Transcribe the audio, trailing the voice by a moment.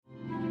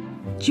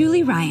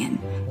Julie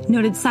Ryan,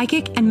 noted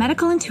psychic and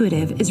medical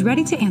intuitive, is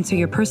ready to answer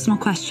your personal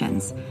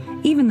questions,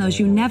 even those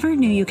you never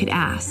knew you could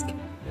ask.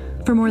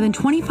 For more than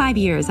 25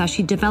 years, as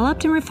she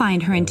developed and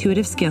refined her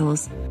intuitive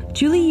skills,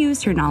 Julie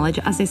used her knowledge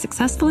as a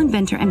successful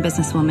inventor and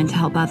businesswoman to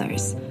help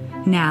others.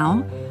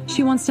 Now,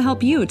 she wants to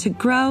help you to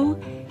grow,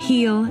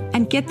 heal,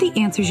 and get the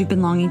answers you've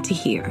been longing to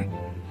hear.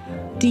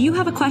 Do you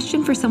have a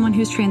question for someone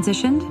who's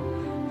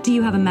transitioned? Do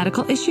you have a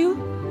medical issue?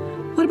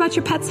 What about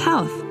your pet's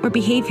health or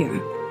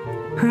behavior?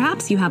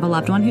 Perhaps you have a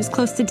loved one who's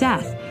close to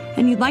death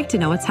and you'd like to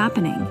know what's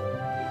happening.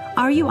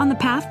 Are you on the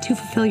path to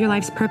fulfill your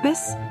life's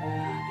purpose?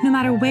 No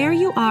matter where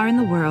you are in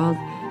the world,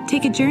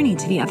 take a journey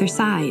to the other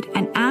side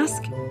and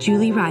ask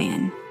Julie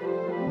Ryan.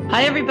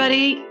 Hi,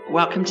 everybody.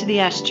 Welcome to the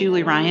Ask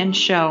Julie Ryan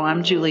Show.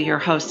 I'm Julie, your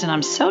host, and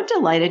I'm so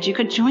delighted you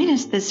could join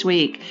us this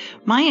week.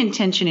 My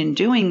intention in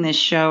doing this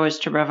show is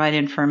to provide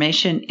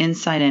information,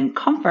 insight, and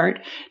comfort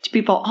to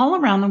people all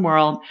around the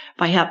world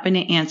by helping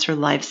to answer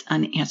life's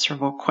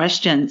unanswerable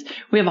questions.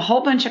 We have a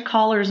whole bunch of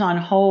callers on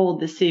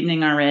hold this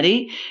evening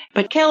already,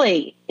 but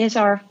Kelly is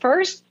our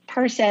first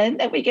person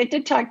that we get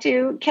to talk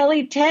to.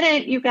 Kelly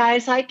Tennant, you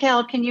guys. Hi,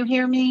 Kel. Can you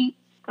hear me?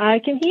 I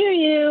can hear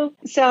you.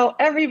 So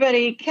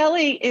everybody,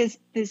 Kelly is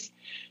this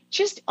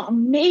just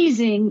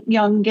amazing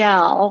young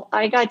gal.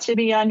 I got to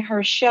be on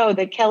her show,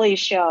 The Kelly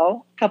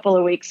Show, a couple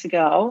of weeks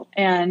ago.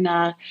 And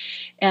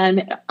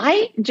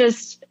I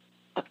just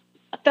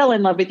fell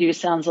in love with you.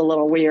 Sounds a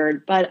little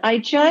weird, but I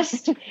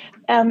just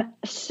am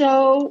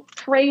so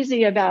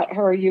crazy about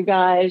her, you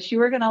guys.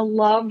 You are going to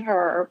love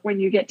her when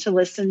you get to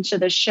listen to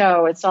the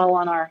show. It's all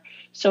on our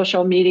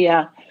social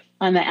media,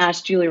 on the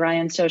Ask Julie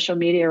Ryan social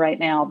media right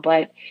now.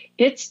 But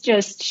it's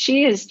just,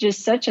 she is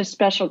just such a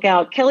special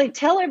gal. Kelly,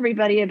 tell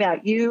everybody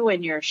about you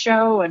and your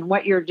show and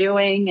what you're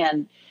doing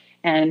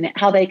and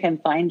how they can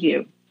find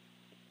you.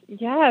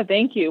 Yeah,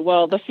 thank you.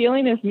 Well, the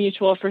feeling is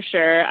mutual for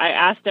sure. I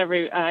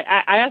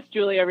asked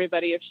Julie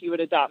everybody if she would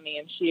adopt me,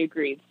 and she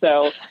agreed.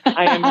 So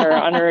I am her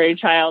honorary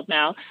child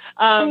now.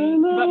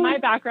 But my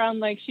background,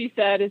 like she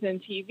said, is in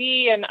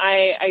TV, and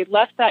I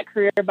left that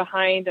career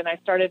behind, and I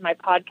started my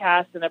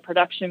podcast and a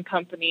production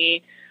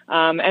company.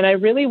 And I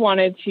really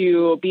wanted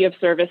to be of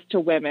service to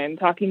women,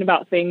 talking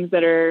about things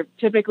that are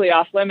typically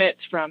off limits,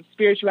 from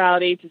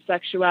spirituality to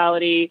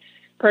sexuality,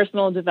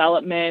 personal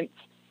development.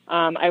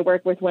 I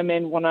work with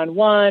women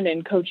one-on-one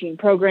in coaching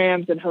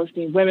programs and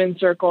hosting women's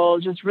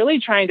circles, just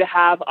really trying to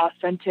have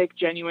authentic,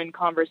 genuine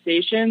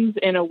conversations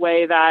in a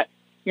way that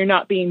you're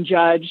not being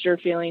judged or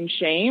feeling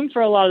shame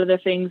for a lot of the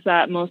things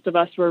that most of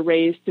us were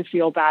raised to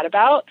feel bad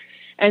about.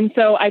 And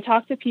so I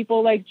talk to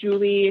people like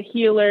Julie,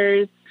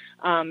 healers,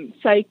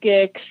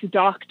 psychics,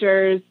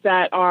 doctors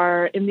that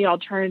are in the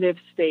alternative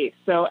space.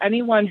 So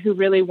anyone who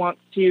really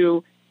wants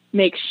to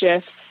make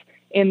shifts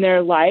in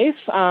their life,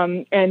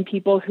 and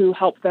people who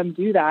help them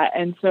do that.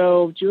 And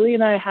so Julie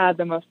and I had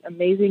the most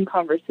amazing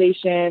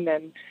conversation,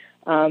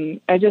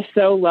 and I just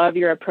so love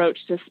your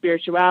approach to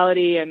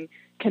spirituality and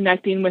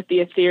connecting with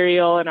the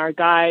ethereal and our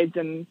guides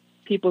and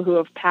people who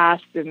have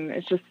passed. And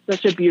it's just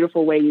such a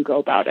beautiful way you go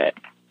about it.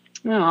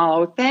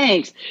 Oh,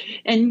 thanks.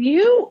 And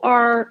you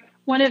are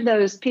one of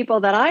those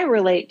people that I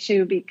relate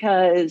to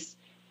because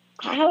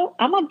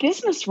I'm a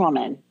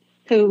businesswoman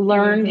who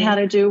learned how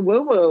to do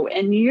woo-woo.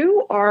 And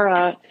you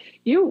are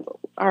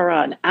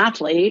an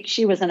athlete.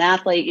 She was an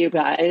athlete, you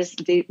guys,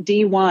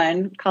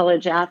 D1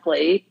 college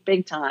athlete,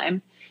 big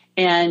time.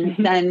 And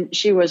then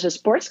she was a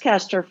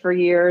sportscaster for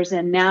years.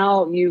 And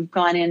now you've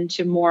gone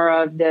into more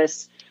of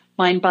this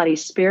mind, body,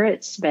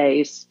 spirit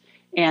space.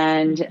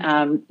 And,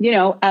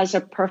 as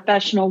a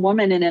professional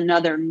woman in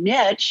another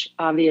niche,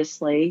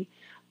 obviously,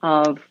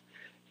 of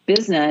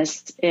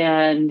business,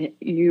 and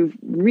you've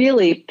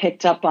really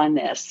picked up on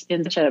this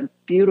in such a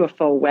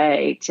beautiful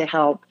way to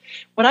help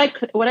what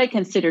I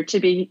consider to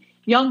be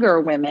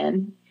younger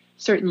women,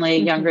 certainly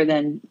younger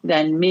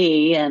than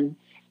me,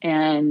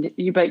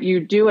 but you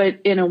do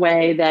it in a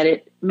way that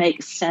it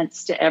makes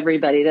sense to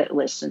everybody that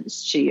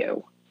listens to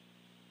you.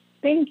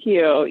 Thank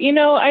you.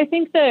 I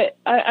think that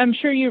I'm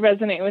sure you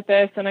resonate with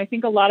this, and I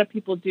think a lot of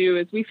people do,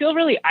 is we feel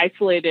really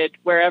isolated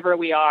wherever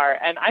we are.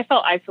 And I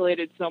felt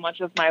isolated so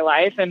much of my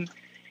life, and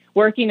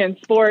working in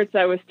sports,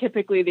 I was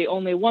typically the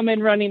only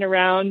woman running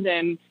around.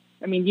 And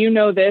I mean, you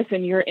know this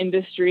in your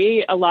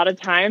industry, a lot of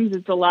times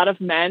it's a lot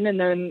of men and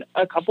then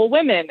a couple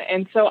women.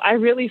 And so I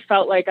really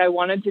felt like I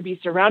wanted to be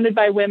surrounded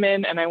by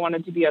women, and I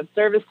wanted to be of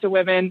service to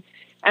women.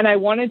 And I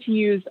wanted to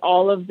use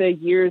all of the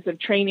years of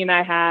training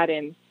I had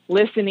in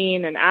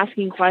listening and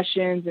asking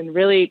questions and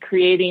really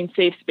creating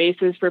safe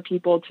spaces for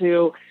people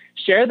to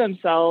share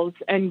themselves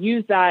and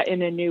use that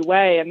in a new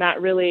way. And that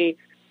really,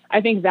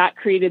 I think that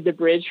created the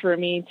bridge for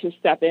me to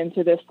step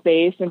into this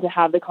space and to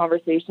have the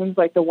conversations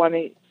like the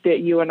one that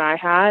you and I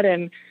had,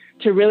 and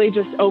to really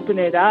just open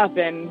it up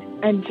and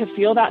to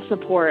feel that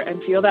support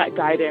and feel that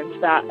guidance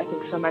that I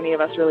think so many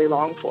of us really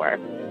long for.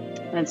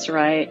 That's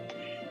right.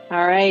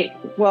 All right.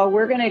 Well,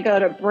 we're going to go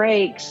to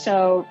break.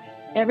 So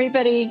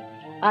everybody,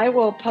 I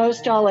will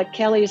post all of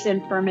Kelly's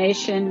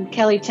information,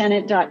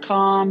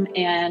 kellytennant.com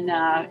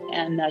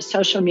and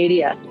social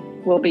media.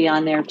 will be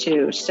on there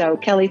too. So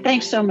Kelly,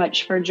 thanks so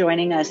much for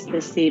joining us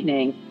this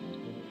evening.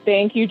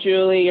 Thank you,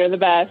 Julie. You're the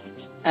best.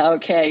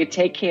 Okay,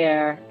 take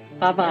care.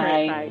 Bye-bye.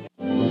 Right,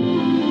 bye.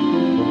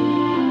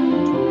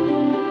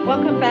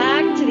 Welcome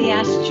back to the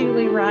Ask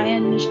Julie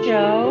Ryan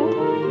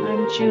Show.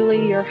 I'm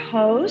Julie, your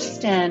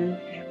host, and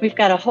we've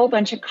got a whole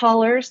bunch of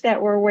callers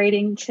that we're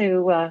waiting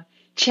to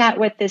chat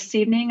with this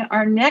evening.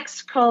 Our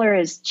next caller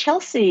is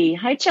Chelsea.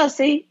 Hi,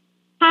 Chelsea.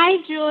 Hi,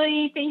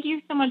 Julie. Thank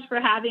you so much for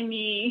having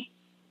me.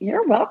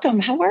 You're welcome.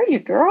 How are you,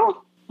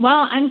 girl?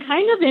 Well, I'm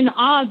kind of in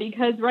awe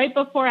because right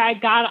before I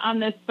got on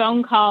this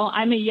phone call,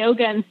 I'm a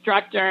yoga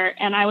instructor,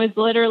 and I was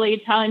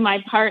literally telling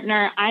my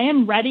partner, I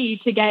am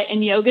ready to get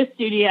in yoga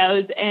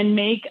studios and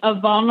make a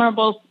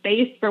vulnerable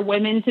space for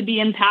women to be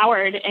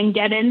empowered and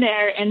get in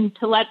there and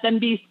to let them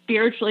be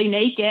spiritually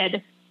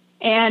naked.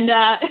 And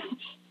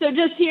so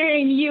just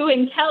hearing you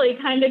and Kelly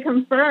kind of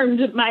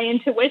confirmed my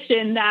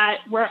intuition that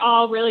we're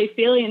all really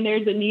feeling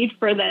there's a need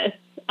for this.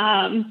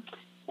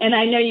 And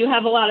I know you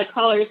have a lot of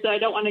callers, so I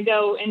don't want to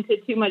go into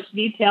too much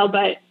detail,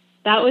 but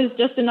that was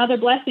just another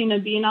blessing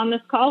of being on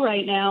this call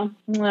right now.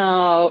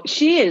 Oh,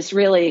 she is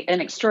really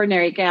an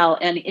extraordinary gal.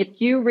 And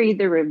if you read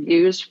the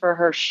reviews for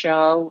her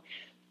show,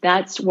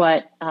 that's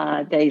what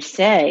they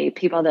say.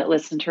 People that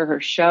listen to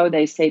her show,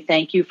 they say,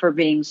 thank you for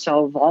being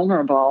so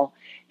vulnerable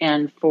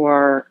and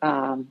for,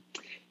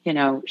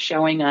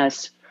 showing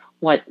us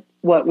what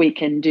we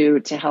can do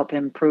to help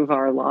improve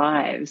our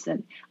lives.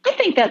 And I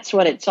think that's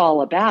what it's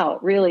all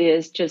about, really,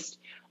 is just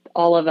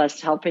all of us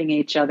helping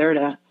each other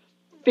to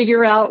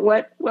figure out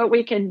what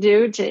we can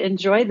do to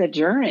enjoy the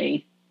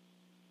journey.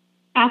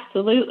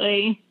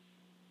 Absolutely.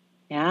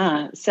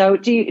 Yeah. So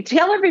do you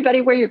tell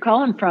everybody where you're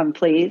calling from,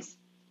 please?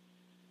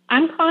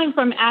 I'm calling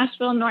from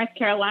Asheville, North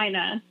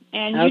Carolina.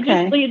 And you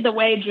just lead the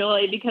way,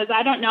 Julie, because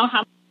I don't know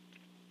how.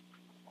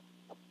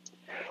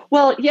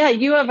 Well, yeah,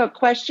 you have a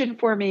question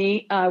for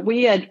me.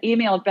 We had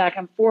emailed back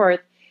and forth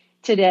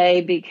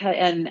today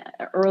and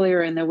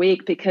earlier in the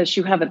week because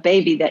you have a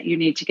baby that you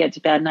need to get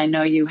to bed, and I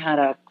know you had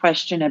a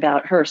question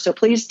about her. So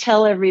please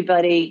tell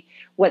everybody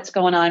what's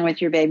going on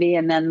with your baby,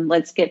 and then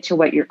let's get to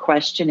what your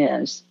question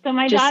is. So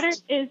my daughter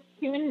is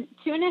two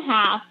and a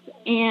half,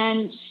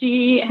 and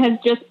she has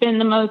just been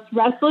the most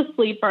restless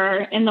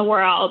sleeper in the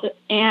world.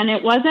 And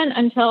it wasn't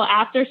until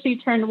after she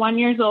turned 1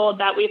 year old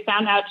that we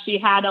found out she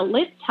had a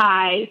lip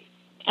tie,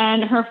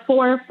 and her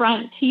 4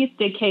 front teeth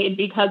decayed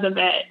because of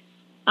it.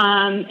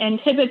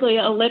 And typically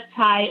a lip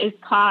tie is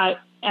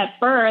caught at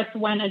birth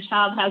when a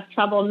child has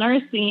trouble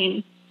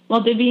nursing.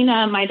 Well,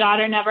 Davina, my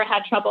daughter, never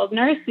had trouble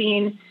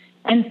nursing,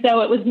 and so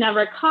it was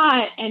never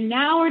caught. And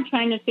now we're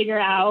trying to figure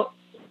out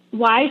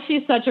why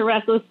she's such a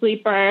restless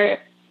sleeper.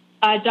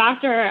 I've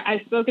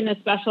spoken to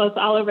specialists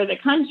all over the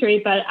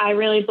country, but I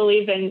really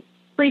believe in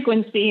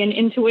frequency and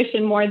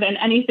intuition more than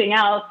anything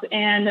else.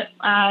 And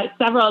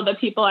several of the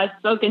people I've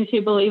spoken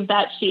to believe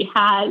that she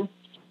has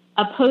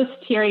a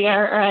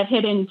posterior or a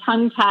hidden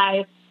tongue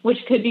tie,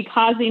 which could be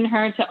causing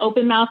her to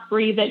open mouth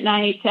breathe at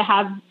night, to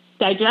have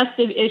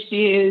digestive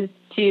issues,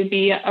 to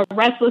be a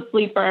restless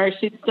sleeper.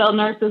 She still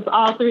nurses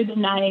all through the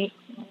night.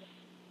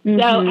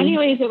 Mm-hmm. So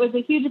anyways, it was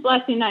a huge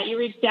blessing that you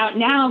reached out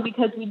now,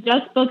 because we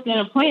just booked an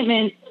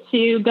appointment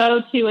to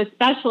go to a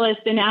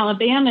specialist in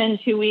Alabama in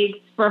 2 weeks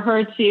for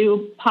her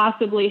to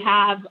possibly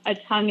have a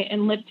tongue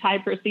and lip tie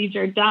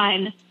procedure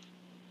done.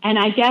 And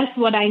I guess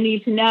what I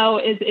need to know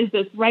is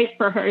this right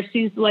for her?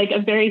 She's like a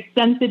very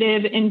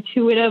sensitive,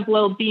 intuitive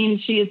little being.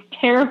 She is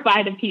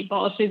terrified of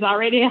people. She's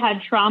already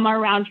had trauma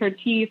around her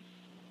teeth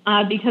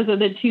because of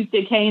the tooth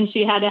decay, and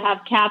she had to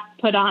have caps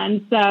put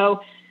on.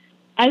 So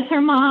as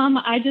her mom,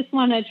 I just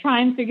want to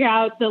try and figure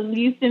out the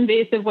least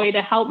invasive way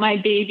to help my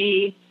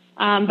baby.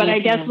 But I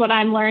guess what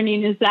I'm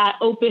learning is that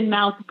open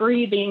mouth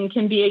breathing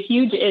can be a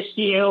huge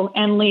issue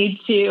and lead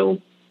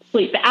to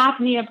sleep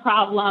apnea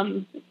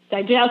problems,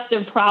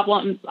 digestive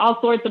problems,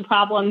 all sorts of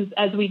problems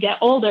as we get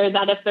older,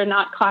 that if they're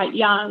not caught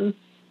young.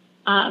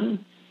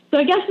 So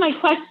I guess my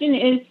question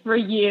is for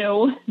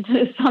you,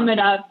 to sum it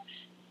up.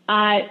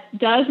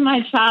 Does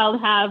my child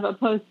have a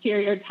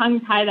posterior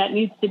tongue tie that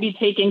needs to be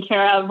taken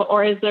care of,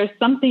 or is there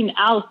something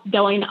else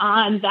going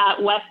on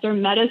that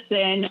Western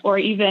medicine or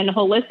even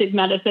holistic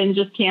medicine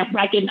just can't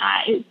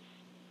recognize?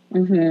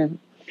 Mm-hmm.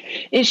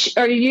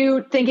 Are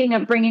you thinking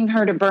of bringing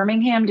her to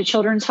Birmingham, to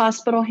Children's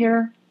Hospital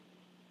here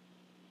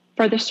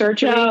for the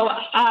surgery?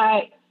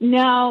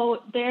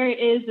 No, there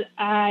is,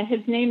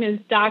 his name is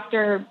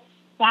Dr.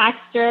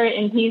 Baxter,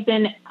 and he's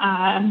in,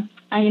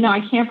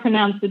 I can't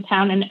pronounce the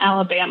town in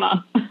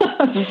Alabama.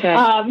 Okay.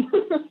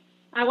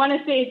 I want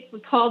to say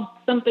it's called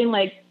something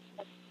like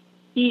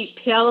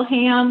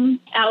Pelham,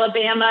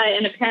 Alabama,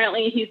 and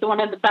apparently he's one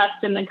of the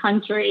best in the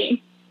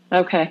country.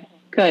 Okay,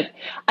 good.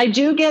 I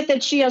do get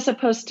that she has a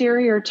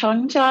posterior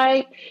tongue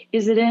tie.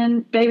 Is it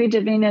in baby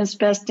Davina's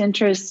best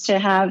interest to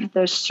have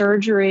the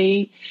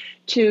surgery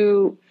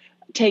to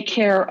take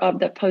care of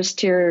the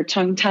posterior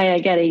tongue tie? I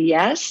get a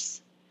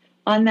yes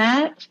on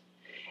that.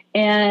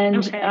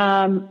 And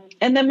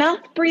and the mouth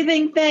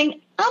breathing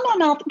thing, I'm a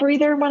mouth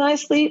breather when I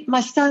sleep.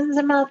 My son's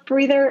a mouth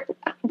breather.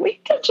 We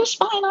did just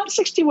fine. I'm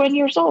 61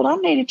 years old. I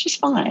made it just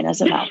fine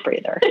as a mouth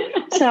breather.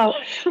 So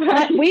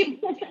we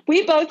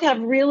both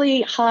have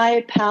really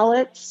high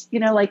palates.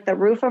 Like the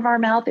roof of our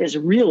mouth is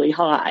really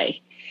high.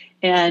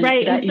 And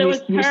right. That, and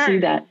so you see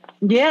that.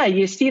 Yeah,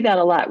 you see that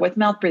a lot with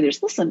mouth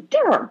breathers. Listen,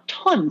 there are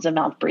tons of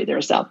mouth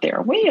breathers out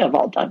there. We have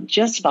all done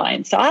just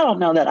fine. So I don't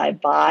know that I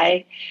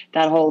buy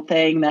that whole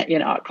thing that,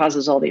 it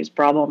causes all these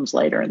problems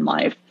later in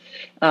life.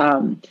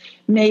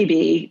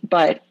 Maybe,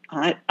 but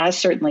I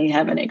certainly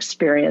haven't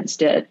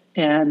experienced it,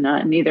 and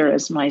neither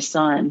has my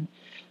son.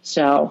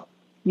 So,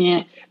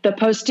 yeah, the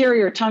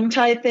posterior tongue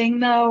tie thing,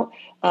 though,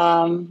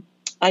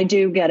 I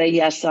do get a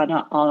yes on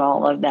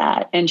all of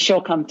that, and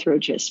she'll come through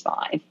just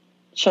fine.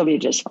 She'll be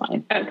just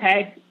fine.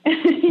 Okay.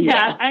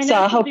 Yeah. I know. So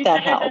I hope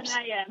that helps.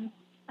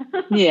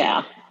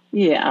 Yeah.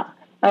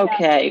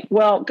 Okay. Yeah.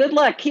 Well, good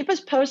luck. Keep us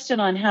posted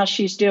on how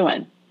she's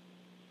doing.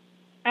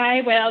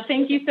 I will.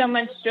 Thank you so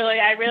much, Julie.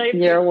 I really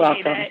appreciate You're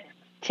welcome. it.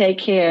 Take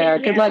care.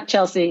 Good luck,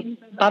 Chelsea.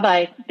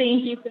 Bye-bye.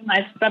 Thank you so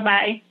much.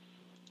 Bye-bye.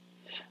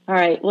 All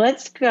right.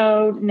 Let's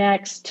go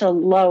next to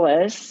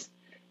Lois.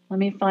 Let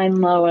me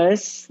find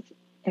Lois,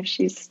 if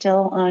she's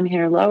still on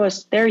here.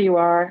 Lois, there you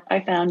are.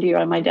 I found you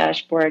on my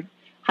dashboard.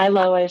 Hi,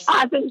 Lois.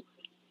 I've been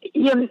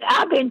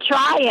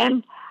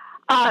trying.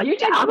 You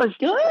did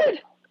good.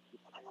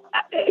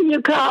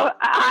 You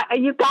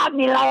got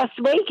me last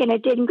week and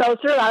it didn't go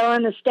through. I don't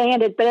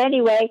understand it. But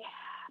anyway,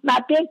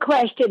 my big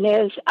question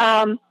is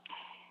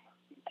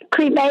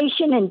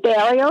cremation and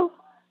burial.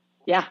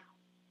 Yeah.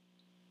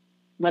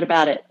 What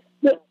about it?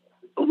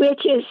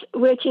 Which is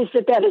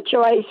the better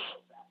choice?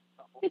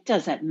 It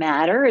doesn't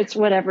matter. It's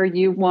whatever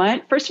you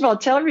want. First of all,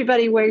 tell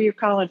everybody where you're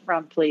calling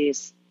from,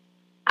 please.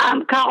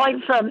 I'm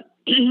calling from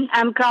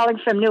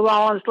New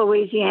Orleans,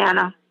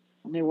 Louisiana.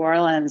 New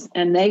Orleans.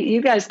 And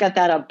you guys got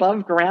that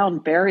above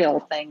ground burial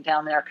thing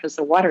down there because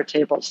the water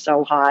table is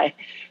so high.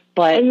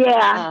 But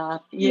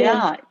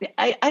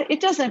it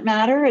doesn't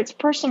matter. It's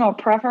personal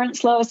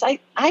preference, Lois.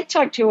 I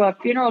talked to a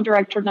funeral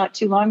director not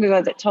too long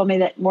ago that told me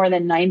that more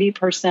than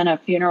 90%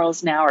 of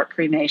funerals now are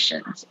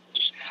cremations.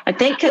 I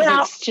think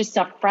because it's just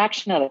a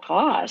fraction of the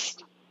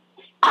cost.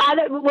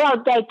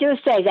 Well, they do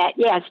say that,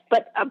 yes.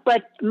 But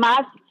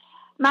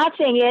my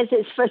thing is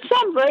for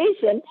some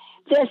reason,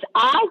 this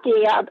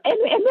idea, and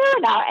we're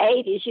in our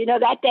 80s,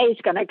 that day is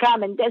going to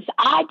come, and this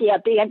idea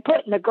of being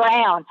put in the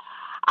ground,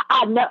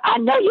 I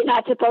know you're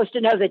not supposed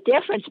to know the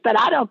difference, but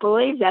I don't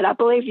believe that. I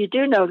believe you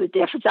do know the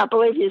difference. I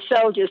believe your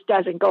soul just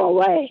doesn't go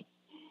away.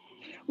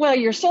 Well,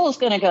 your soul is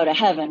going to go to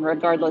heaven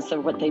regardless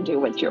of what they do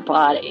with your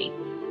body,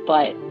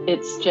 but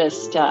it's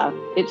just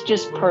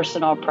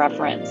personal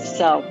preference.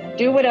 So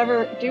do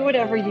whatever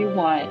you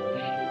want.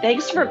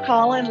 Thanks for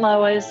calling,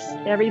 Lois.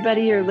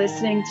 Everybody, you're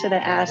listening to the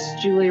Ask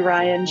Julie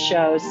Ryan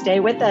show. Stay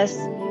with us,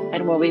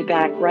 and we'll be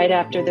back right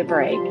after the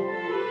break.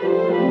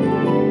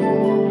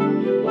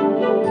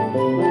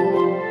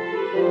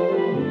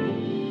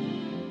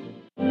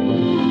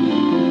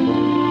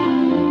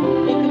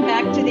 Welcome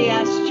back to the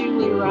Ask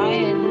Julie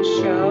Ryan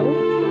show.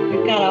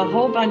 We've got a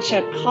whole bunch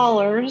of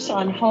callers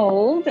on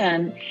hold,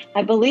 and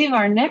I believe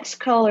our next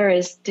caller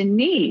is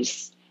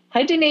Denise.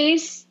 Hi, Denise.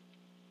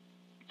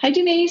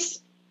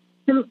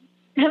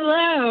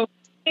 Hello.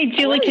 Hey,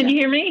 Julie, can you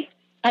hear me?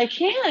 I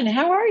can.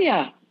 How are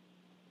you?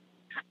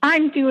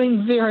 I'm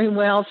doing very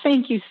well.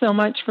 Thank you so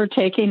much for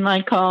taking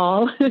my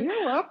call.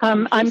 You're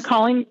welcome. I'm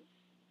calling.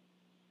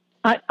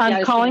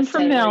 I'm calling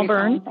from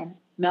Melbourne.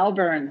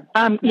 Melbourne.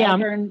 I'm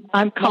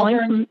calling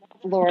from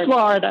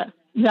Florida.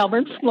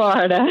 Melbourne,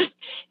 Florida.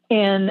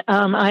 And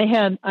I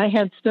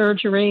had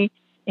surgery,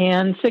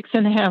 and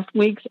 6.5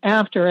 weeks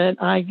after it,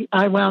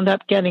 I wound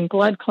up getting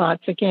blood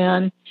clots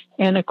again.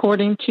 And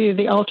according to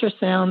the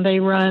ultrasound, they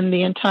run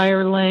the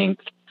entire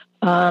length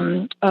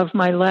of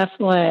my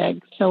left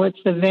leg. So it's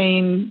the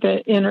vein,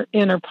 the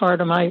inner part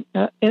of my,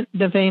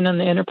 the vein on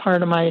the inner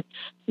part of my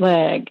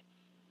leg.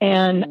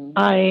 And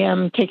I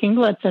am taking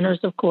blood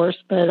thinners, of course,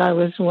 but I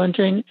was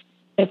wondering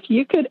if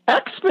you could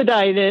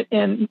expedite it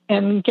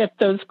and get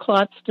those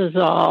clots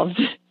dissolved.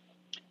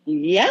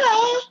 Yeah,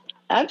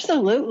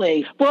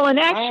 absolutely. Well, and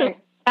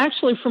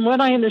actually, from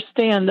what I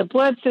understand, the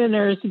blood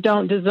thinners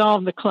don't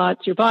dissolve the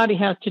clots. Your body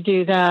has to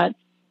do that,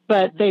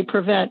 but they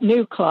prevent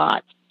new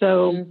clots.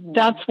 So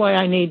that's why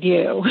I need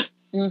you.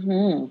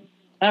 Mm-hmm.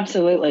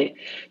 Absolutely.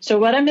 So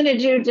what I'm going to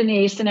do,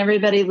 Denise, and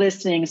everybody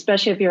listening,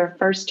 especially if you're a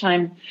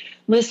first-time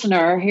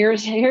listener,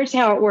 here's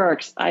how it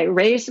works. I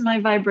raise my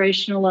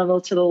vibrational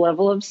level to the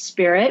level of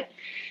spirit,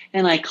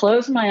 and I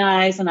close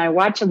my eyes, and I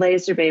watch a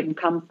laser beam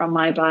come from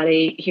my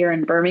body here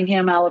in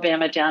Birmingham,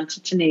 Alabama, down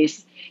to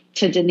Denise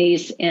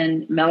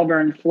in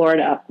Melbourne,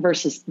 Florida,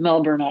 versus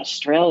Melbourne,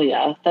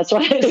 Australia. That's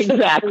what I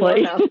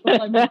exactly.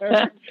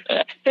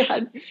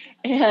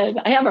 And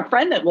I have a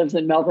friend that lives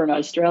in Melbourne,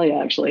 Australia.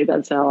 Actually,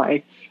 that's how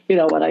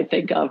what I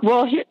think of.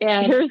 Well,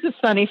 here's the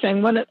funny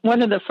thing.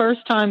 One of the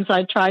first times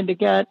I tried to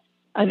get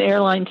an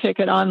airline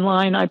ticket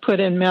online, I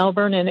put in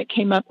Melbourne, and it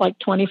came up like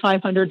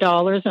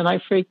 $2,500, and I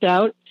freaked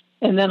out.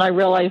 And then I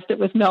realized it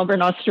was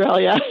Melbourne,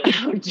 Australia.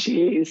 Oh,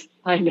 geez.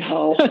 I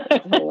know.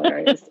 That's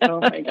hilarious.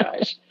 Oh, my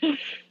gosh.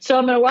 So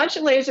I'm going to watch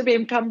a laser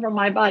beam come from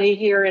my body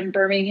here in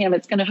Birmingham.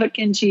 It's going to hook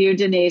into you,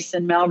 Denise,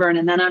 in Melbourne.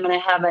 And then I'm going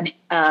to have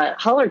a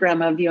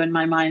hologram of you in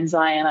my mind's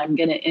eye. And I'm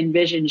going to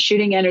envision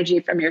shooting energy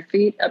from your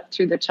feet up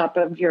through the top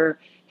of your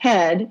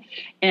head.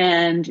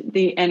 And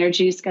the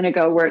energy is going to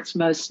go where it's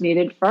most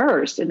needed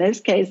first. In this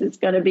case, it's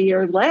going to be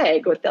your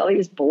leg with all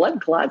these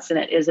blood clots in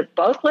it. Is it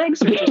both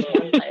legs or just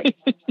one leg?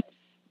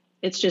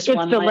 It's just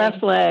one leg. It's the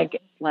left leg.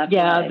 Left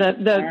leg.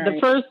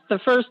 The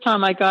first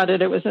time I got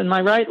it, it was in my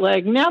right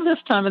leg. Now this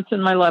time it's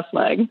in my left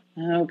leg.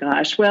 Oh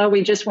gosh. Well,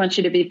 we just want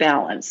you to be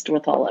balanced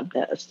with all of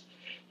this.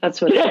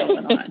 That's what's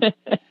going on.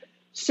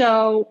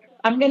 So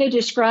I'm going to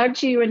describe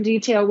to you in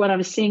detail what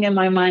I'm seeing in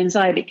my mind's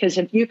eye, because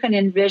if you can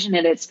envision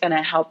it, it's going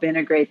to help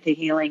integrate the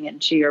healing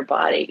into your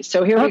body.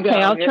 So here we go.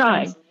 Okay, I'll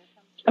try.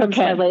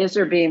 My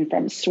laser beam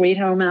from Sweet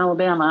Home,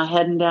 Alabama,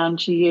 heading down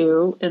to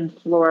you in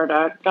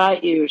Florida.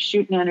 Got you,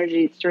 shooting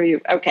energy through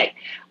you. Okay,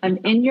 I'm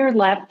in your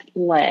left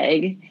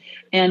leg,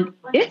 and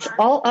it's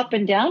all up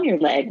and down your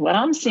leg. What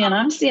I'm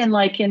seeing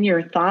like in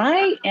your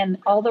thigh and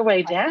all the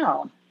way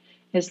down.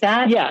 Is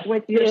that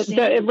what you're seeing?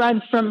 It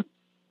runs from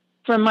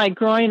my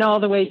groin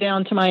all the way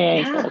down to my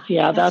ankles.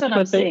 Yeah, that's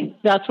what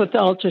the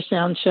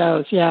ultrasound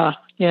shows. Yeah.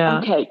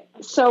 Okay,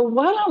 so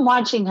what I'm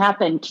watching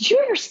happen, did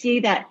you ever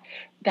see that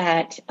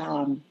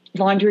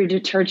laundry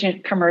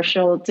detergent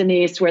commercial,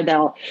 Denise, where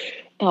they'll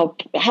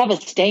have a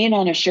stain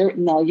on a shirt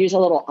and they'll use a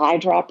little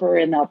eyedropper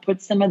and they'll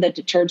put some of the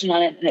detergent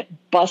on it and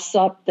it busts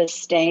up the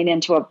stain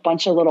into a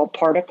bunch of little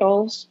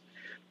particles?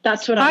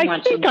 That's what I'm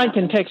watching. I think I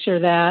can picture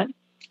that.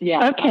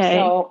 Yeah. Okay.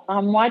 So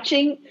I'm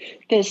watching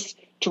this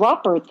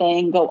dropper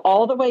thing go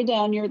all the way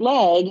down your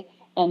leg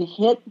and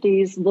hit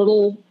these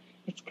little,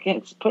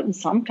 it's putting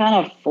some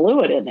kind of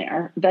fluid in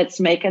there that's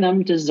making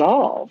them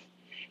dissolve.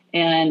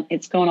 And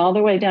it's going all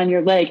the way down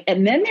your leg.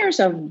 And then there's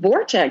a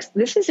vortex.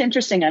 This is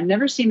interesting. I've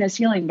never seen this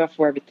healing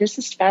before, but this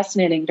is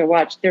fascinating to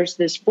watch. There's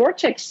this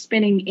vortex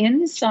spinning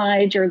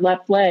inside your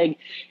left leg,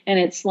 and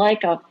it's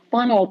like a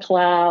funnel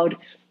cloud.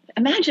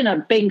 Imagine a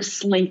big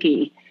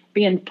slinky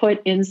being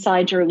put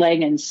inside your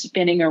leg and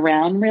spinning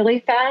around really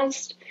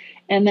fast.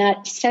 And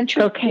that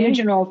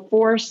centrifugal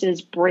force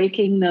is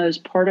breaking those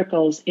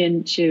particles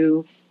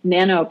into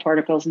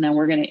nanoparticles, and then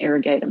we're going to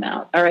irrigate them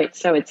out. All right,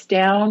 so it's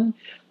down.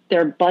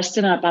 They're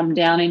busting up. I'm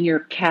down in your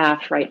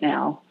calf right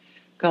now,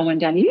 going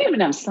down. You even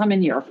have some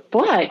in your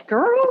foot,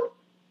 girl.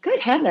 Good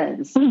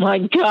heavens. Oh, my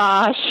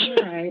gosh.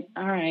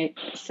 All right.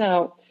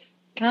 So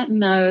gotten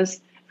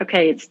those.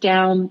 Okay, it's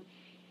down.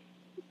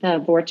 The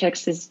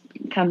vortex has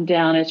come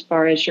down as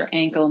far as your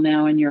ankle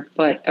now and your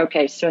foot.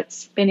 Okay, so it's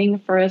spinning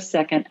for a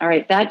second. All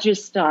right, that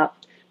just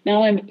stopped.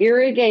 Now I'm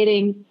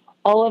irrigating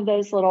all of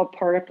those little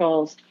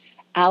particles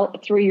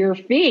out through your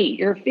feet.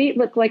 Your feet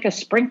look like a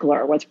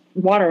sprinkler with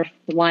water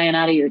flying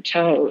out of your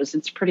toes.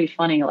 It's pretty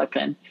funny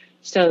looking.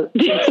 So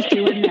it's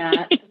doing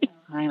that.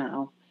 I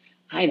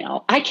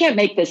know. I can't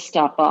make this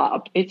stuff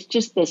up. It's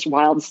just this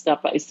wild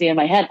stuff I see in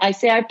my head.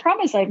 I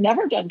promise I've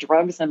never done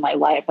drugs in my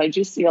life. I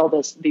just see all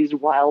these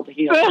wild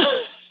healings.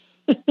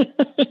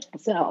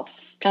 So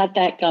got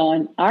that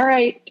going. All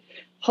right.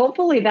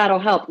 Hopefully that'll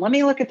help. Let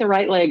me look at the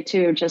right leg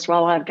too, just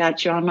while I've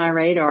got you on my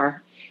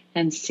radar.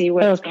 And see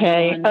what's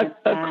going on.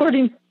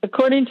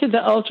 According to the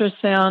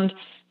ultrasound,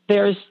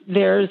 there's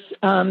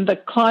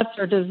the clots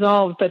are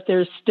dissolved, but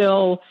there's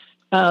still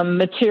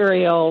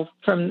material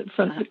from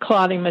the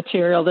clotting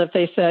material that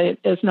they say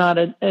is not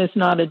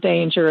a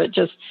danger. It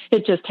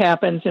just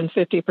happens in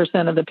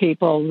 50% of the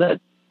people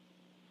that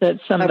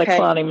some of the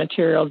clotting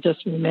material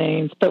just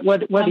remains. But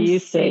what do you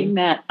see?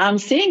 I'm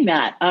seeing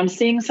that. I'm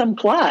seeing some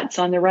clots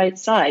on the right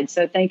side.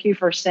 So thank you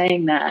for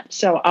saying that.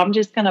 So I'm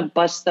just going to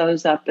bust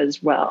those up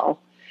as well.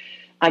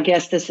 I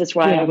guess this is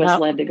why I was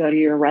led to go to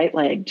your right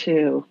leg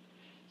too.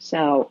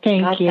 So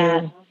got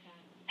that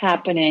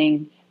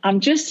happening. I'm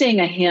just seeing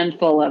a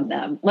handful of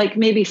them, like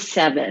maybe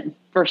 7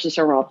 versus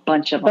a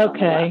bunch of them on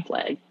the left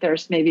leg.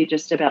 There's maybe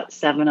just about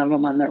 7 of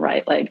them on the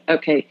right leg.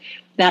 Okay.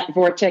 That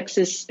vortex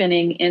is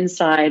spinning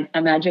inside.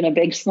 Imagine a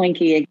big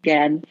slinky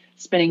again,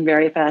 spinning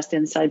very fast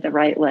inside the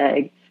right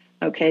leg.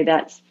 Okay.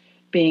 That's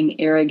being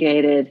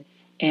irrigated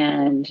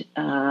and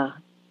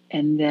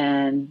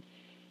then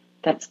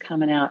that's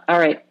coming out. All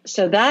right.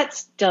 So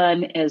that's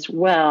done as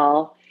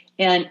well.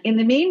 And in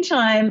the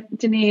meantime,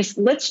 Denise,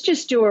 let's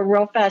just do a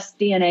real fast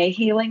DNA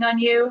healing on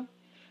you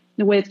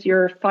with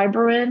your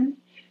fibrin.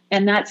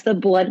 And that's the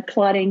blood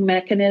clotting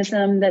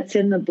mechanism that's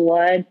in the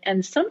blood.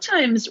 And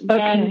sometimes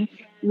when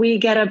we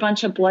get a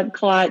bunch of blood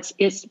clots,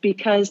 it's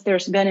because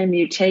there's been a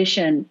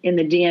mutation in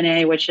the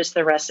DNA, which is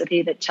the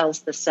recipe that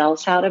tells the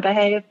cells how to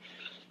behave.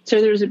 So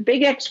there's a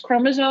big X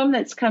chromosome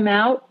that's come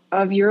out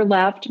of your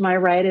left, my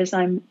right, as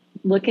I'm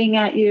looking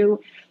at you.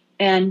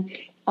 And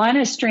on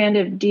a strand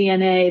of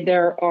DNA,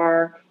 there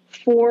are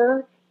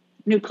 4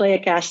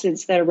 nucleic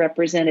acids that are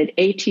represented,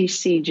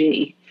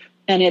 ATCG.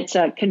 And it's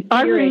a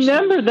configuration.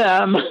 I remember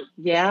them.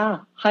 Yeah,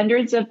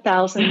 hundreds of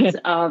thousands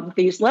of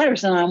these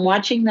letters. And I'm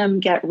watching them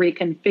get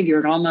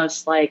reconfigured,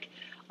 almost like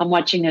I'm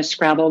watching a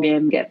Scrabble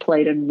game get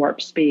played in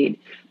warp speed.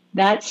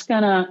 That's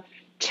going to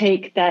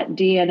take that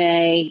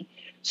DNA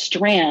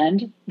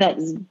strand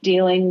that's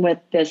dealing with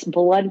this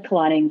blood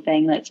clotting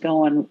thing that's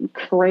going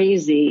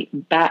crazy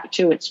back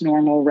to its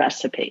normal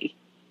recipe.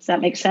 Does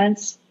that make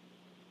sense?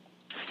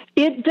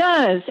 It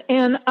does.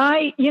 And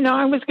I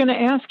was going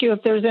to ask you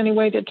if there's any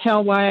way to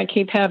tell why I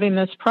keep having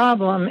this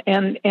problem.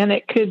 And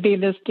it could be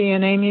this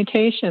DNA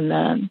mutation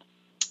then.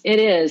 It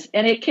is.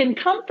 And it can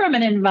come from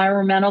an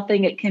environmental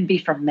thing. It can be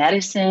from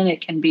medicine.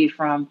 It can be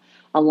from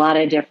a lot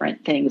of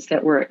different things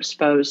that we're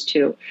exposed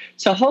to.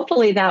 So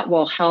hopefully that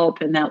will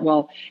help, and that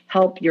will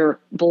help your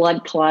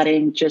blood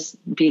clotting just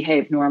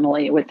behave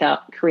normally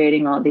without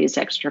creating all these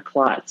extra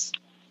clots.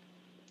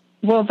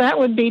 Well, that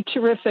would be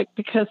terrific,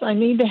 because I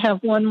need to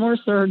have one more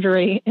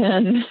surgery,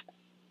 and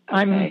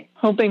I'm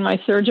hoping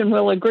my surgeon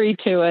will agree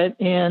to it.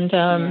 And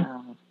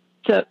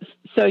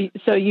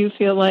so you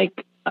feel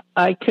like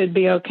I could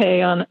be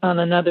okay on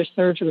another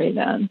surgery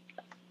then?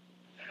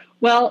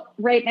 Well,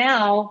 right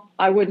now,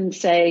 I wouldn't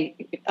say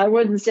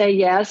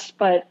yes,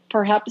 but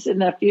perhaps in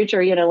the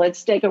future,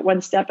 let's take it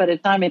one step at a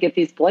time and get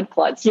these blood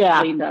clots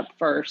cleaned up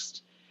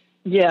first.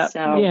 Yeah.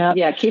 So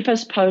keep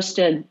us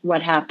posted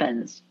what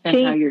happens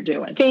and how you're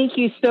doing. Thank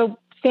you so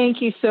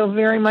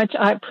very much.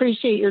 I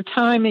appreciate your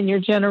time and your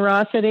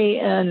generosity,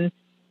 and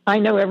I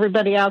know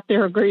everybody out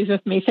there agrees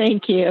with me.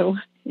 Thank you.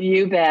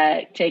 You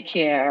bet. Take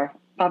care.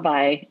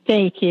 Bye-bye.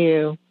 Thank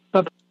you.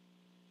 Bye-bye.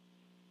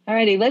 All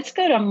righty, let's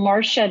go to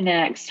Marcia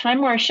next. Hi,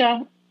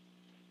 Marcia.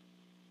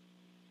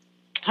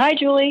 Hi,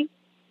 Julie.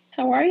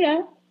 How are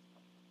you?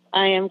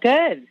 I am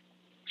good.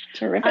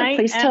 Terrific.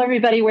 Please tell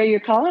everybody where you're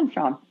calling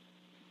from.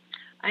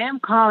 I am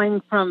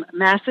calling from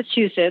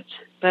Massachusetts,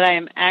 but I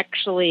am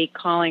actually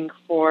calling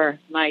for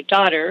my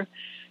daughter,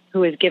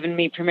 who has given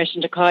me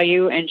permission to call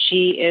you, and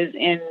she is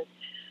in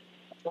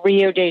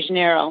Rio de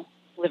Janeiro,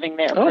 living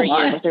there for a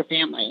year with her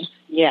family.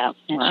 Yeah.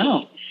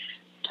 Wow.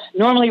 She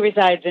normally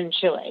resides in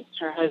Chile.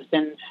 Her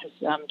husband's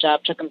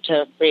job took him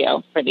to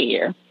Rio for the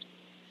year.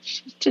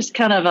 She's just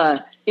kind of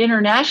a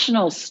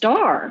international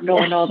star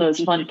going to all those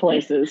fun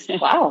places.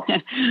 Wow.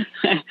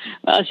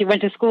 Well, she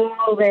went to school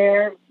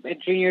there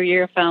junior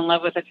year, fell in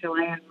love with a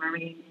Chilean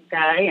Marine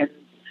guy, and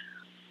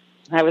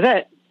that was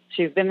it.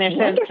 She's been there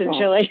since in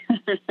Chile.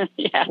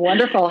 Yeah.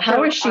 Wonderful.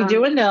 How is she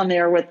doing down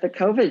there with the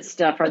COVID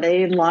stuff? Are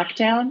they in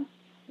lockdown?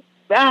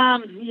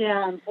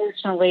 Yeah,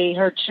 unfortunately,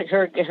 her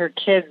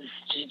kids,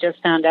 she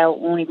just found out,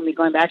 won't even be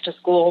going back to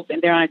school,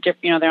 and they're on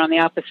they're on the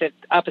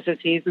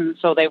opposite season,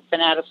 so they've been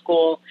out of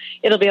school.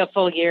 It'll be a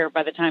full year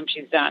by the time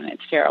she's done.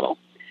 It's terrible.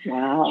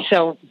 Wow.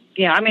 So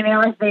yeah, I mean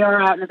they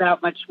are out and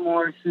about much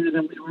more sooner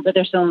than we were, but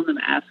they're still in the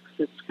masks.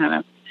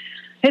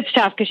 It's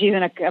tough because she's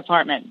in an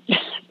apartment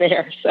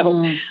there.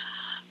 So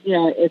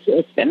yeah,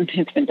 it's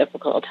been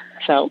difficult.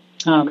 So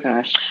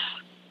gosh.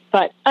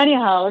 But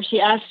anyhow,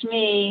 she asked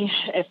me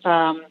if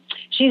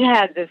she's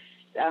had this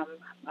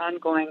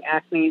ongoing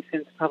acne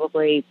since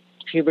probably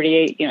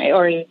puberty,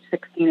 or age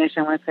 16-ish,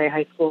 I want to say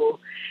high school.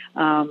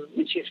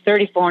 And she's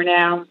 34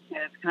 now, and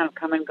it's kind of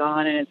come and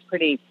gone, and it's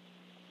pretty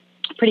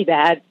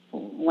bad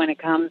when it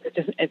comes.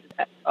 It's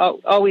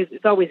always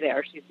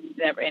there. She's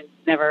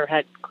never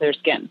had clear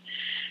skin.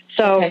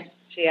 So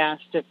she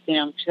asked if she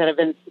said I've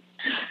been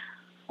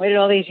waited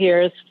all these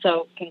years.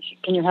 So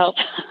can you help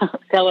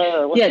tell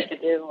her what to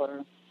do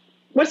or?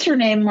 What's her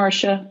name,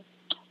 Marcia?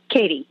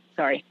 Katie.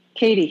 Sorry.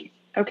 Katie.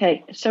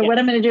 Okay. So what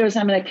I'm going to do is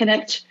I'm going to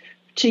connect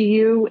to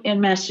you in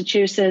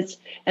Massachusetts,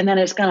 and then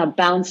it's going to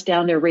bounce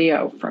down to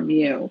Rio from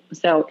you.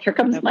 So here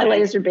comes my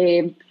laser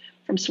beam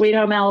from Sweet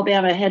Home,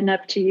 Alabama, heading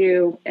up to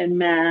you in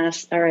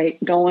Mass. All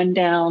right. Going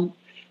down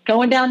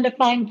to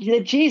find the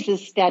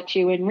Jesus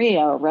statue in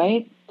Rio,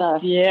 right?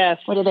 Yes.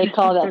 What do they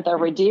call that? The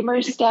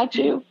Redeemer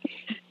statue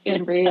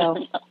in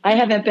Rio. I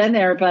haven't been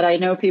there, but I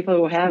know people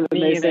who have,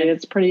 and they say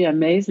it's pretty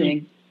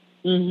amazing.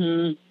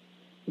 Mm-hmm.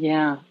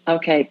 Yeah.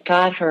 Okay.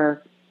 Got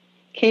her.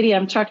 Katie,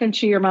 I'm talking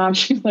to your mom.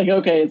 She's like,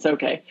 okay, it's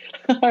okay.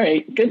 All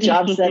right. Good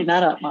job setting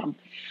that up, Mom.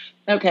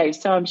 Okay.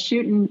 So I'm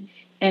shooting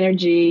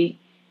energy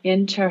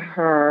into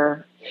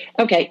her.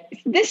 Okay.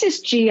 This is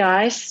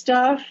GI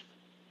stuff,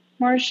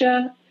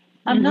 Marcia.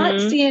 I'm not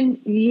seeing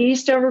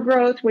yeast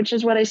overgrowth, which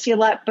is what I see a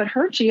lot, but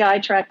her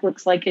GI tract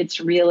looks like it's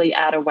really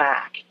out of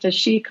whack. Does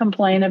she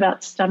complain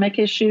about stomach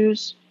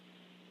issues?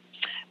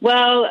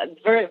 Well,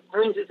 for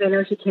instance, I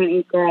know she can't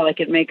eat garlic.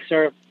 It makes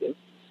her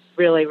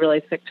really,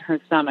 really sick to her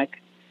stomach.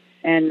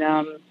 And,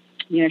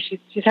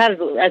 she's had, as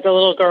a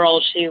little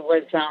girl, she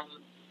was,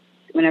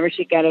 whenever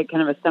she got a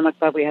kind of a stomach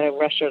bug, we had to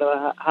rush her to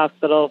the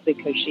hospital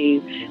because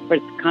she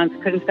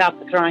couldn't stop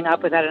throwing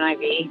up without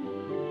an IV.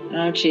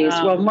 Oh, geez.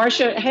 Well,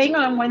 Marcia, hang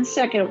on one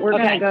second. We're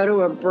going to go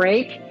to a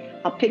break.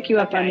 I'll pick you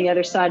up on the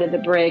other side of the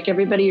break.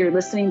 Everybody, you're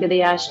listening to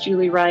the Ask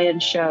Julie Ryan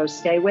show.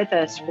 Stay with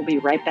us. We'll be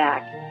right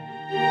back.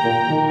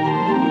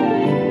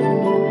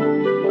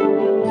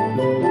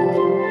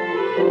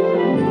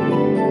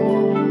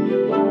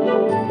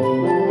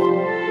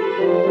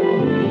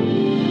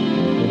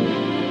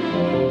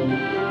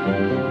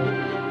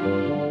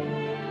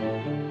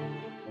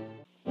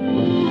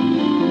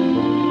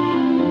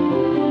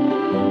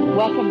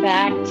 Welcome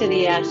back to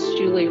the Ask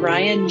Julie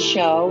Ryan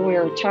show.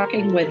 We're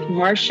talking with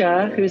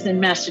Marcia, who's in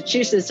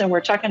Massachusetts, and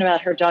we're talking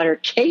about her daughter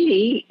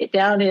Katie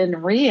down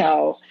in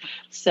Rio.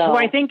 So,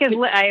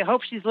 who I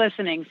hope she's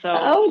listening.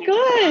 So,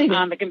 good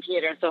on the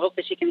computer. So,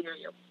 hopefully she can hear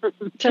you.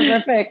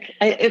 Terrific.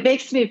 It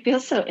makes me feel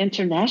so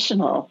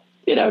international,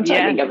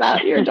 talking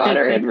about your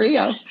daughter in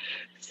Rio.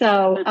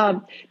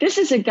 So, this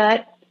is a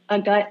gut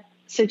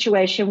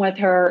situation with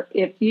her.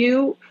 If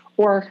you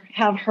or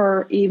have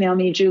her email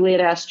me,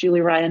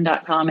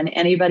 julie@askjulieryan.com, and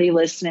anybody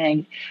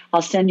listening,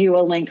 I'll send you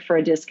a link for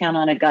a discount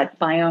on a gut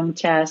biome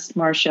test,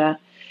 Marcia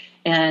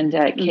and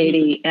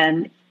Katie.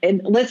 And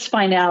let's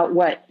find out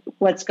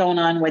what's going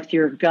on with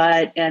your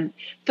gut. And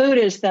food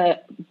is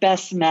the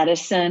best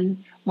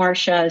medicine,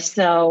 Marcia.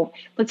 So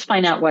let's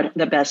find out what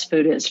the best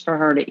food is for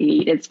her to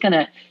eat. It's going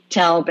to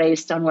tell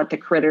based on what the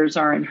critters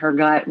are in her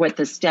gut, what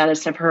the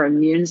status of her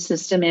immune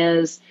system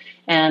is,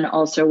 and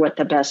also what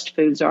the best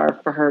foods are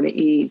for her to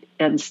eat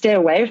and stay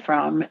away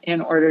from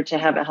in order to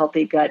have a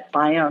healthy gut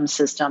biome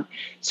system.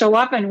 So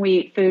often we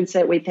eat foods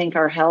that we think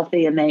are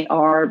healthy, and they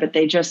are, but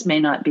they just may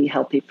not be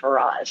healthy for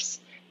us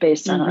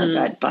based on our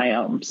gut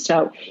biome.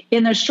 So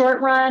in the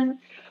short run,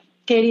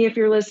 Katie, if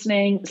you're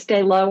listening,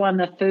 stay low on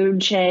the food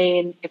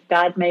chain. If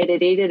God made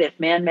it, eat it. If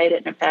man made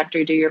it in a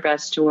factory, do your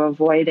best to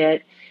avoid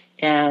it.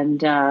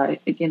 And,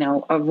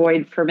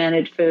 avoid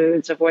fermented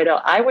foods.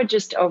 I would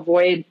just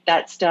avoid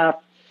that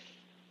stuff,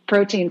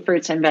 protein,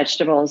 fruits, and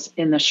vegetables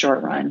in the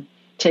short run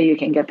till you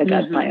can get the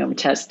gut biome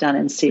test done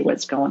and see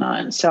what's going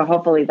on. So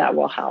hopefully that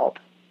will help.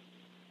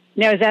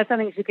 Now, is that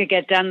something you could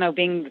get done, though,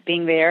 being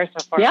there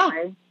so far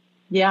away?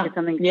 Yeah.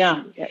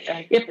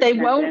 If they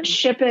won't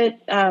ship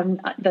it,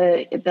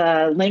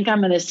 the link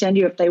I'm going to send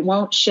you, if they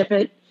won't ship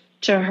it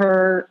to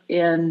her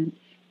in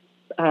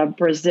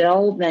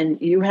Brazil, then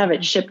you have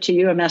it shipped to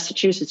you in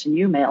Massachusetts and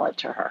you mail it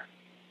to her.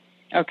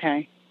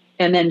 Okay.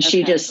 And then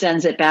she just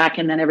sends it back,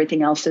 and then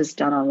everything else is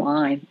done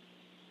online.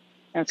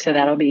 Okay. So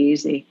that'll be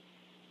easy.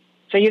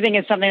 So you think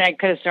it's something that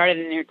could have started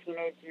in your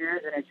teenage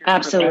years? And it's just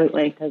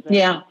absolutely.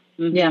 Yeah.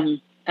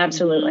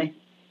 Absolutely.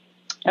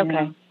 Okay.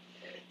 Yeah.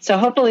 So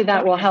hopefully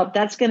that will help.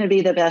 That's going to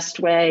be the best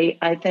way,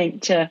 I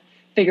think, to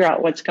figure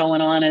out what's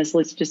going on is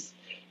let's just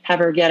have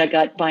her get a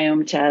gut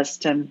biome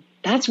test. And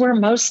that's where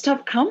most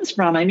stuff comes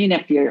from. I mean,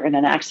 if you're in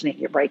an accident,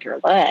 you break your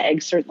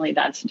leg, certainly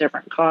that's a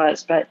different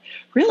cause. But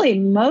really,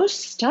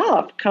 most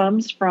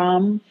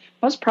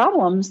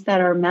problems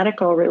that are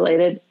medical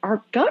related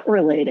are gut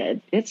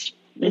related. It's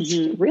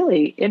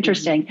really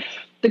interesting.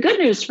 The good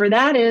news for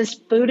that is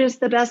food is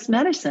the best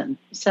medicine.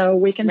 So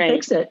we can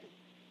fix it.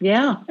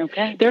 Yeah.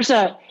 Okay. There's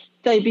a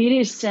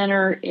diabetes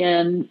center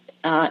in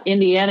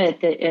Indiana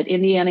at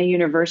Indiana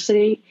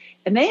University,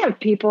 and they have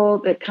people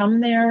that come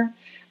there,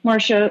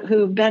 Marcia,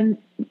 who've been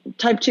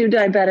type 2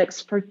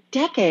 diabetics for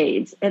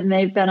decades, and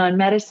they've been on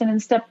medicine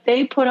and stuff.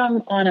 They put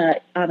them on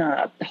a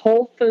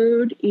whole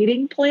food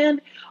eating plan.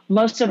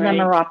 Most of them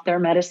are off their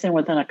medicine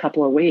within a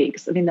couple of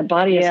weeks. I mean, the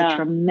body has a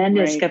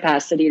tremendous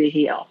capacity to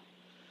heal.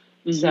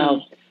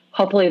 So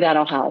hopefully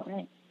that'll help.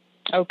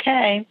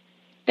 Okay.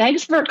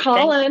 Thanks for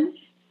calling.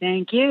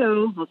 Thank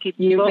you. We'll keep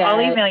you.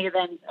 I'll email you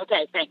then.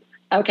 Okay, thanks.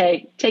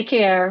 Okay, take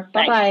care.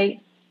 Bye-bye.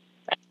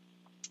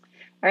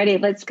 All righty,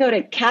 let's go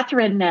to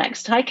Catherine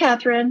next. Hi,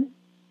 Catherine.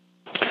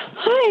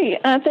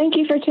 Hi. Thank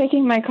you for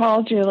taking my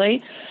call,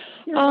 Julie.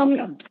 You're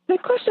welcome. The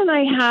question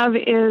I have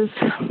is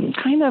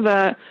kind of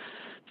a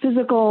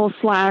physical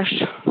 /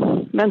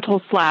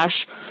 mental /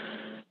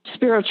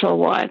 spiritual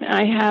one.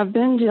 I have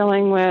been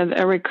dealing with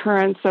a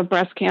recurrence of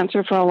breast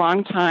cancer for a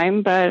long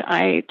time, but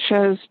I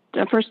chose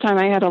the first time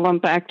I had a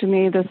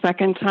lumpectomy. The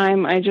second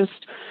time I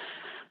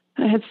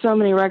had so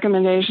many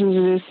recommendations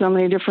to do so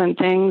many different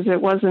things.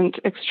 It wasn't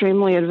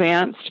extremely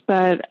advanced,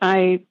 but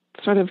I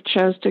sort of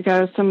chose to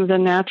go some of the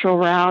natural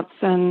routes.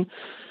 And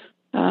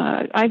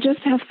I just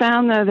have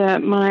found, though,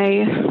 that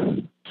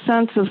my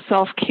sense of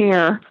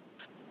self-care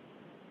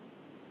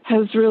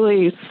has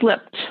really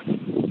slipped.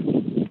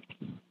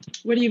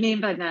 What do you mean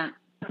by that?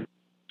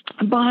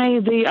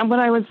 What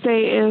I would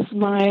say is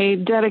my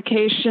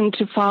dedication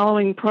to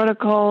following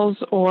protocols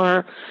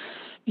or,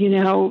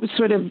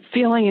 sort of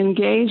feeling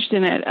engaged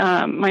in it.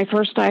 My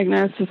first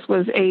diagnosis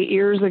was 8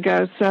 years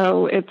ago.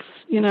 So it's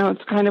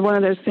kind of one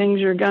of those things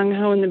you're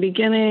gung-ho in the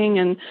beginning.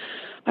 And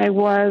I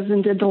was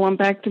and did the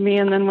lumpectomy.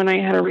 And then when I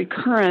had a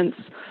recurrence,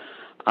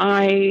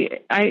 I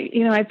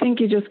think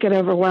you just get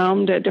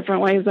overwhelmed at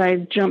different ways. I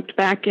jumped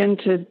back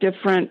into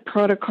different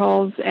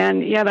protocols,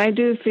 and yet I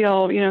do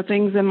feel,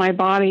 things in my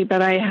body,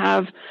 but I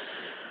have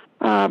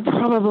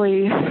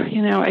probably,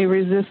 a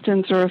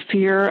resistance or a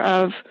fear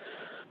of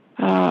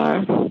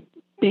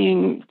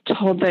being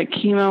told that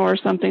chemo or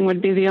something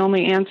would be the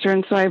only answer.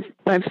 And so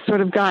I've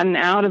sort of gotten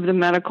out of the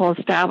medical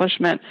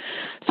establishment.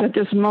 So at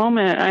this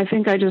moment, I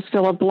think I just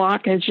feel a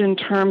blockage in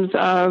terms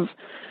of,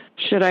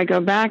 should I go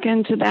back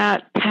into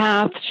that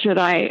path?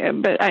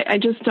 But I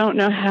just don't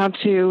know how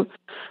to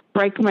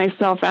break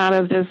myself out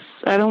of this.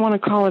 I don't want to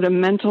call it a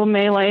mental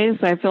malaise.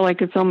 I feel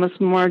like it's almost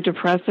more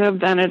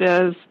depressive than it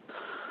is.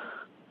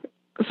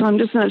 So I'm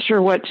just not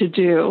sure what to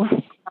do.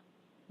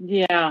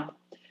 Yeah.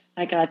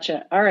 I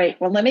gotcha. All right.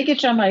 Well, let me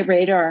get you on my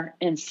radar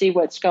and see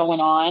what's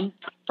going on.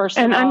 First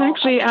of all,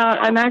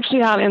 I'm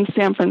actually out in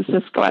San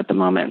Francisco at the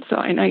moment, so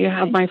I know you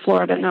have my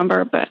Florida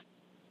number, but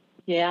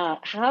yeah.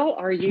 How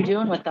are you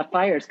doing with the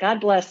fires? God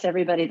bless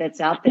everybody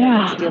that's out there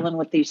that's dealing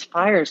with these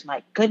fires.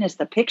 My goodness,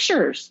 the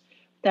pictures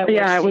that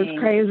we're seeing. It was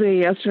crazy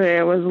yesterday.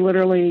 It was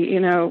literally,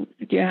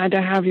 you had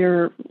to have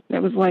it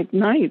was like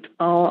night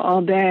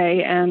all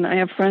day. And I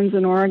have friends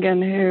in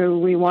Oregon who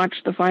we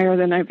watched the fire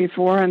the night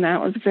before, and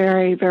that was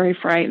very, very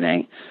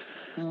frightening.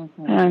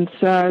 Mm-hmm. And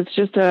so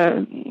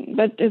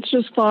but it's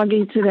just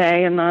foggy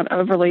today and not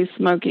overly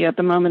smoky at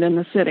the moment in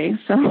the city.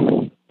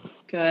 So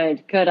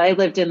good. I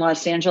lived in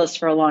Los Angeles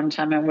for a long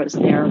time and was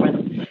there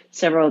when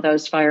several of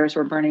those fires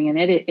were burning, and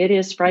it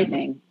is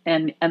frightening.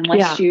 And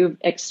unless you've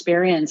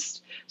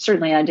experienced,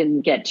 certainly I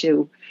didn't get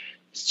too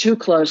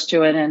close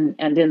to it and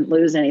didn't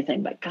lose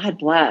anything, but God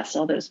bless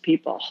all those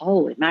people.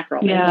 Holy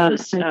mackerel. Yeah,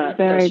 those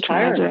tragic.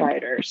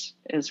 Firefighters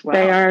as well.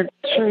 They are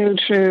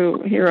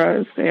true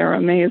heroes. They are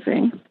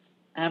amazing.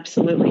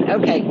 Absolutely.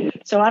 Okay.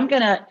 So I'm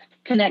going to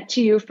connect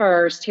to you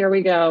first. Here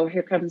we go.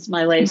 Here comes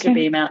my laser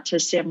beam out to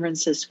San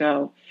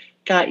Francisco.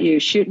 Got you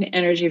shooting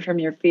energy from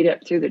your feet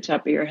up through the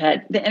top of your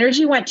head. The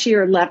energy went to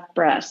your left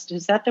breast.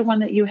 Is that the one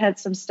that you had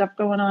some stuff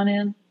going on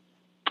in?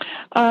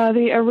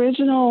 The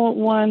original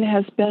one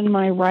has been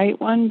my right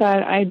one,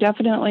 but I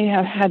definitely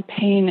have had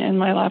pain in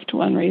my left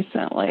one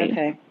recently.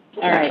 Okay.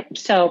 All right.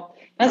 So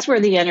that's where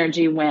the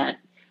energy went,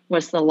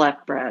 was the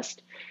left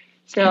breast.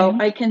 So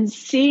I can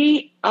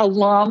see a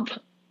lump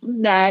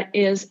that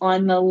is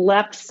on the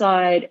left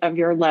side of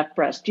your left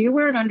breast. Do you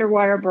wear an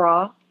underwire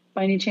bra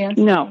by any chance?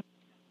 No.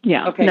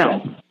 Yeah. Okay. No.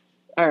 Good.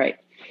 All right.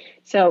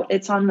 So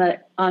it's on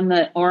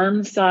the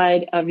arm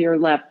side of your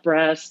left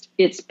breast.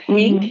 It's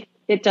pink. Mm-hmm.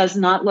 It does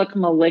not look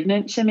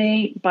malignant to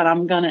me, but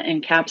I'm going to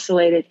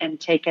encapsulate it and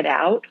take it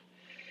out.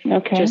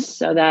 Okay. Just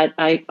so that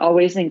I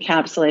always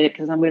encapsulate it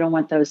because we don't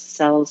want those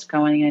cells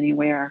going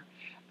anywhere.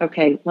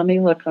 Okay. Let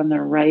me look on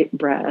the right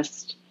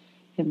breast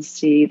and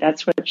see.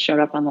 That's what showed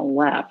up on the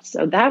left.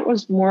 So that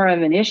was more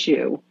of an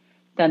issue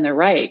than the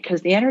right,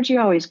 because the energy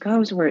always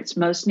goes where it's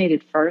most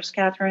needed first,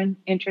 Catherine,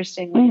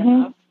 interestingly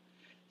enough.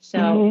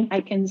 So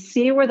I can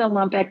see where the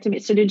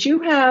lumpectomy.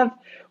 So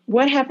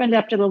what happened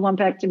after the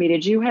lumpectomy?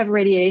 Did you have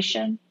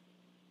radiation?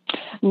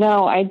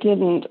 No, I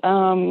didn't.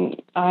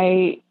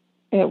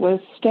 It was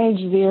stage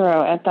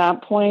 0 at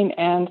that point,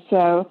 and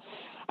so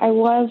I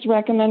was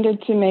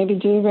recommended to maybe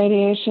do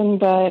radiation,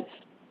 but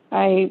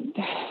I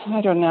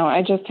don't know.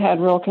 I just had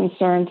real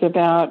concerns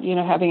about,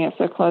 having it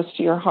so close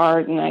to your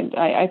heart. And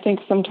I think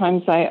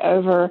sometimes I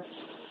over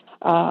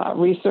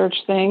research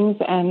things,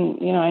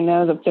 and, I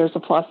know that there's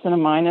a plus and a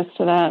minus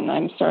to that. And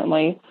I'm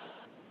certainly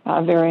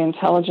a very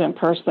intelligent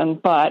person,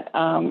 but,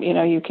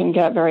 you can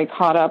get very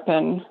caught up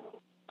in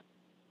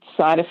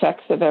side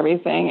effects of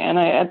everything.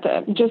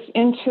 And just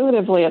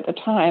intuitively at the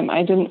time,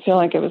 I didn't feel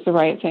like it was the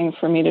right thing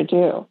for me to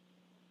do.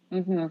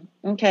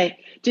 Mm-hmm. Okay.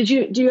 Do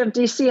you have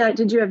DCI?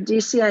 Did you have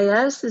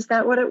DCIS? Is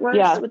that what it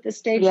was with the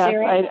stage 0?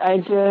 Yes, I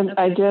did. Okay.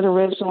 I did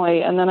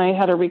originally, and then I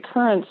had a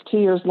recurrence 2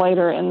 years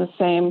later in the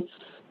same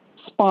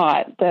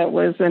spot. That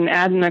was an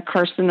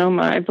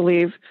adenocarcinoma, I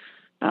believe,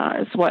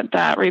 is what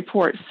that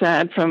report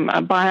said from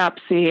a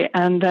biopsy.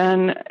 And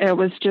then it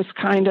was just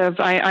kind of.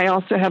 I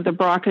also have the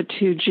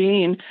BRCA2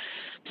 gene,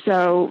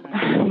 so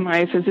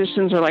my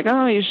physicians were like,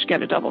 "Oh, you should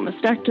get a double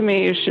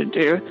mastectomy. You should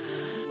do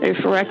a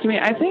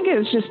hysterectomy." I think it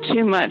was just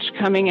too much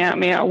coming at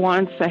me at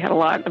once. I had a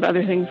lot of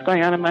other things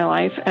going on in my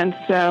life. And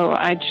so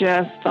I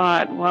just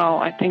thought, well,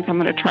 I think I'm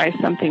going to try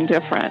something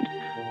different.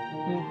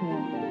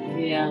 Mm-hmm.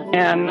 Yeah.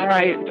 And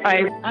right.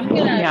 I'm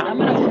going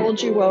to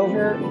hold you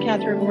over,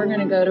 Catherine. We're going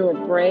to go to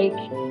a break.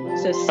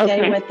 So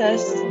stay with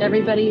us.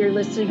 Everybody, you're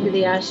listening to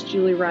the Ask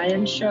Julie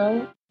Ryan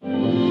Show.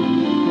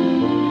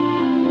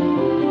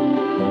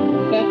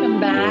 Welcome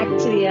back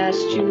to the Ask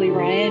Julie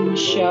Ryan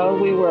Show.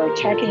 We were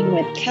talking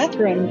with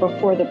Catherine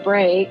before the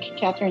break,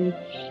 Catherine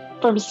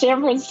from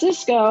San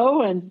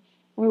Francisco, and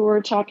we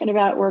were talking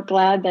about we're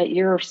glad that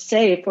you're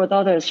safe with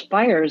all those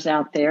fires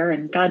out there,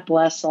 and God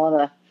bless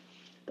all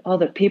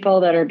the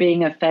people that are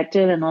being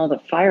affected and all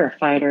the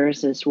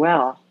firefighters as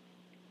well.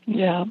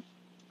 Yeah.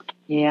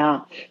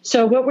 Yeah.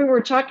 So what we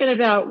were talking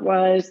about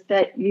was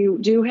that you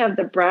do have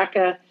the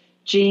BRCA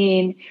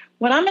gene.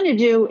 What I'm going to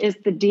do is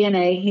the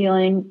DNA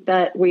healing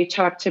that we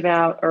talked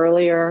about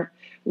earlier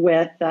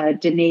with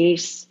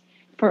Denise,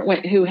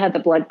 who had the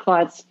blood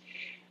clots,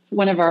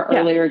 one of our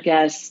earlier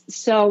guests.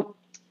 So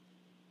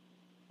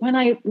when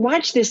I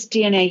watch this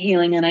DNA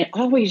healing, and I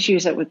always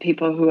use it with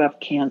people who have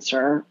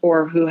cancer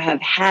or who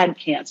have had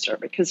cancer,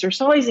 because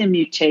there's always a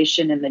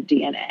mutation in the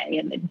DNA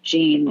and the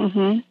gene,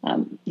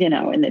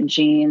 in the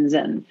genes,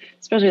 and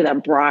especially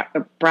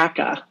the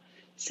BRCA.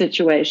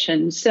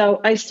 situation. So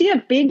I see a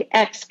big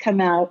X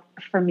come out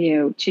from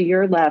you to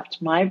your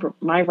left, my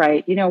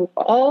right. You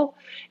know,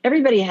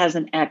 everybody has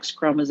an X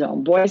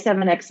chromosome. Boys have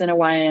an X and a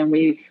Y, and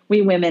we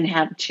women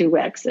have 2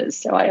 X's.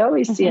 So I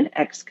always see an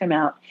X come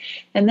out.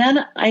 And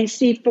then I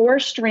see 4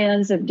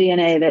 strands of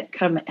DNA that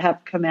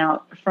have come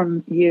out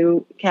from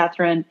you,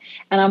 Catherine,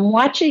 and I'm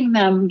watching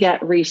them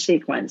get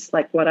resequenced,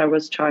 like what I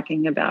was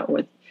talking about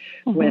with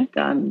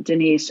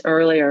Denise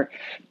earlier.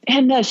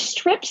 And the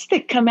strips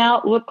that come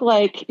out look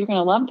like, you're going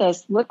to love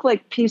this, look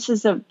like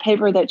pieces of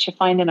paper that you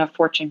find in a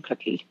fortune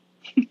cookie.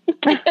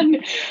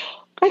 And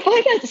I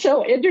find that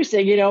so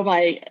interesting. You know,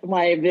 my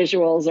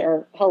visuals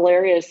are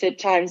hilarious at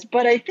times,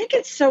 but I think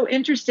it's so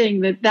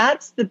interesting that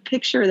that's the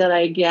picture that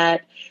I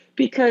get.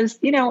 Because,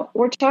 you know,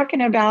 we're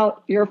talking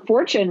about your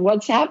fortune.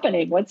 What's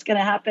happening? What's going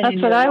to happen in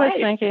your life? That's what I was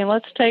thinking.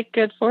 Let's take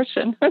good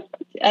fortune.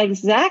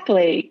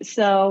 Exactly.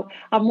 So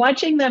I'm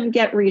watching them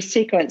get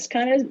resequenced,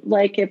 kind of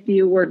like if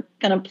you were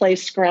going to play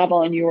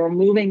Scrabble and you were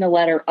moving a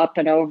letter up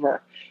and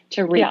over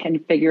to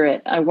reconfigure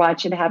it. I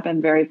watch it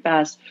happen very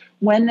fast.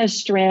 When the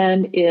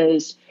strand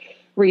is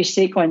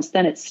resequenced,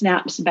 then it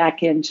snaps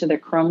back into the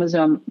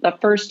chromosome. The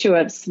first 2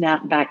 have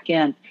snapped back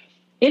in.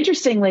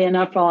 Interestingly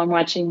enough, while I'm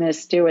watching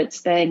this do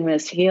its thing,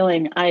 this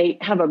healing, I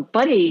have a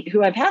buddy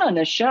who I've had on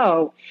the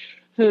show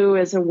who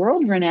is a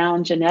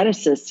world-renowned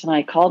geneticist, and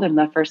I called him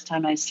the first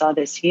time I saw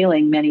this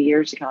healing many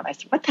years ago, and I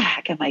said, what the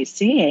heck am I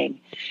seeing?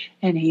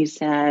 And he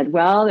said,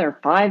 well, there are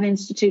 5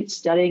 institutes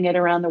studying it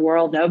around the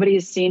world.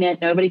 Nobody's seen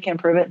it. Nobody can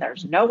prove it.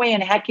 There's no way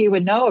in heck you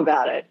would know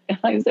about it. And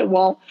I said,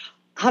 well,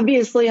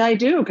 obviously I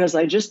do, because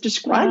I just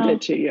described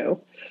it to you.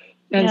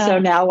 And so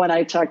now when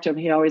I talk to him,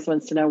 he always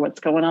wants to know what's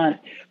going on.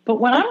 But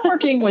when I'm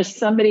working with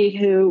somebody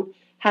who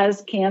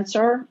has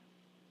cancer,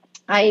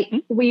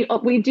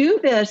 we do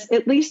this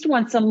at least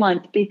once a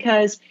month,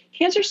 because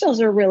cancer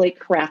cells are really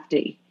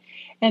crafty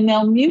and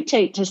they'll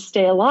mutate to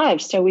stay alive.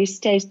 So we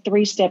stay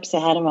 3 steps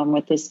ahead of them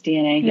with this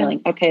DNA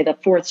healing. Okay, the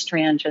 4th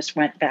strand just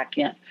went back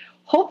in.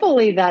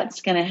 Hopefully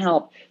that's going to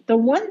help. The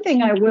one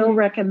thing I will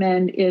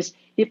recommend is,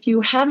 if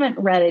you haven't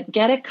read it,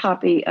 get a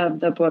copy of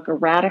the book, A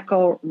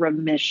Radical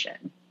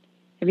Remission.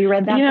 Have you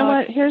read that book? You know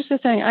what? Here's the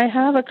thing. I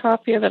have a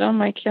copy of it on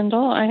my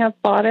Kindle. I have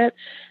bought it,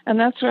 and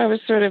that's where I was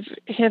sort of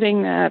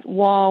hitting that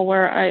wall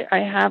where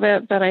I have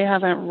it, but I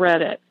haven't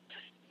read it.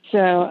 So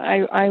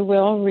I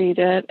will read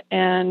it.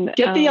 And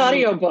get the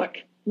audiobook.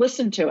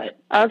 Listen to it.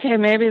 Okay,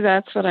 maybe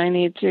that's what I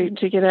need to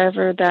get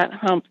over that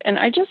hump. And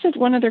I just had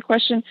one other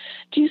question.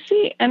 Do you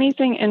see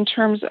anything in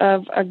terms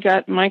of a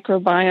gut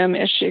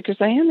microbiome issue? Because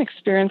I am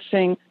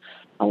experiencing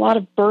a lot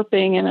of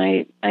burping, and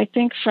I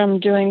think from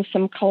doing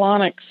some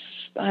colonics,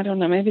 I don't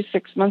know, maybe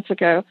 6 months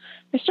ago,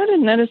 I started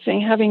noticing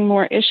having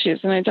more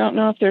issues. And I don't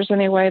know if there's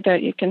any way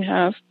that you can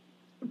have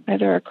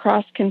either a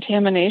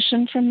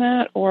cross-contamination from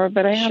that,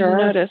 but I have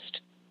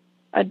noticed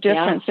a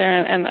difference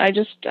there. And I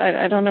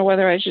don't know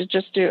whether I should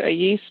just do a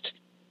yeast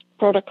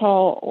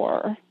protocol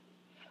or...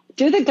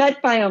 Do the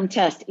gut biome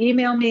test.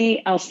 Email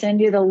me. I'll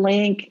send you the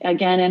link.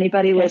 Again,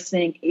 anybody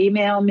listening,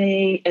 email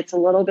me. It's a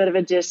little bit of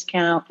a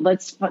discount.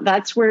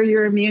 That's where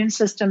your immune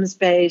system is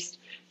based.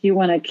 You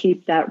want to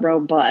keep that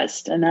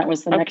robust. And that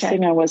was the next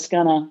thing I was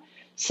going to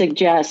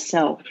suggest.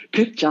 So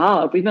good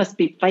job. We must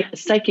be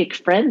Psychic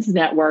Friends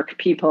Network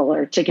people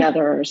or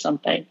together or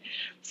something.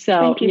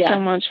 So thank you so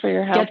much for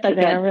your help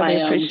today. I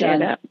really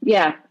appreciate it.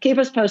 Yeah. Keep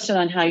us posted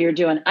on how you're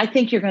doing. I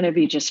think you're going to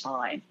be just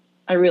fine.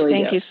 I really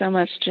do. Thank you so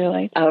much,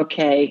 Julie.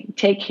 Okay.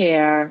 Take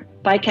care.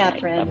 Bye,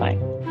 Catherine. Bye-bye.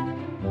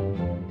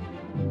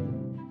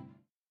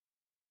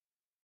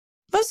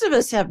 Most of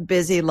us have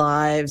busy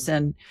lives,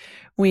 and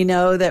we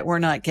know that we're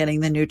not getting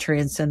the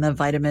nutrients and the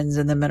vitamins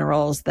and the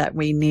minerals that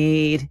we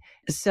need.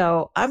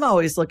 So I'm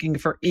always looking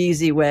for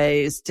easy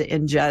ways to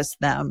ingest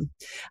them.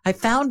 I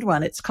found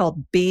one. It's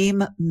called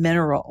Beam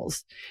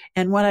Minerals.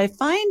 And what I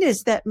find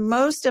is that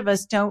most of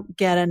us don't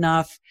get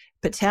enough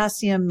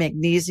potassium,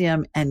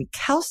 magnesium, and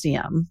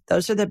calcium.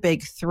 Those are the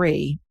big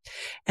 3.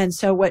 And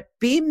so what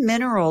Beam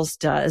Minerals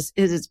does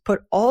is it's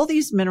put all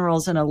these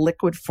minerals in a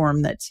liquid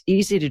form that's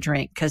easy to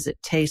drink because it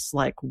tastes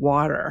like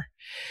water.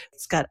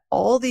 It's got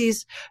all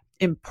these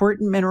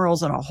important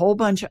minerals and a whole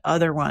bunch of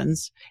other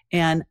ones.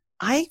 And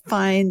I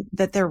find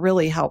that they're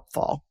really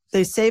helpful.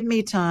 They save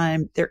me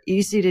time. They're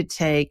easy to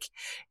take.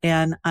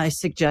 And I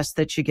suggest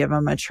that you give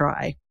them a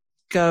try.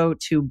 Go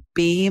to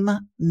Beam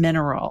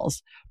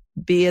Minerals,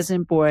 B as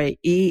in boy,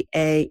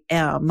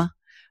 EAM,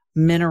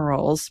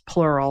 minerals,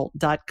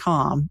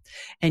 plural.com,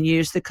 and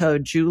use the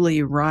code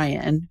Julie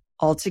Ryan,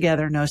 all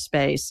together, no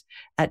space,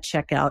 at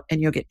checkout, and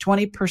you'll get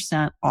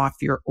 20% off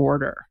your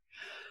order.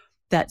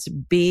 That's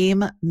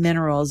Beam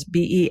Minerals,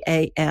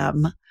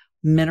 BEAM,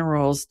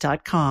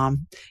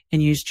 minerals.com,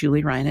 and use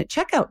Julie Ryan at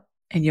checkout,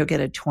 and you'll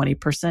get a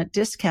 20%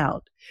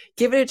 discount.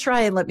 Give it a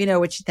try and let me know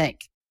what you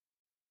think.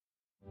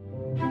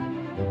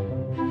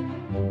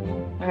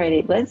 All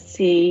righty, let's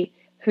see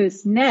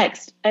who's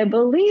next. I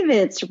believe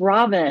it's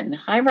Robin.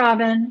 Hi,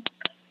 Robin.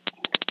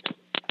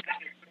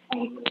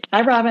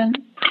 Hi, Robin.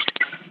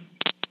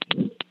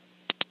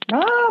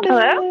 Robin.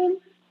 Hello?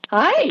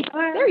 Hi.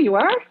 There you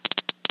are.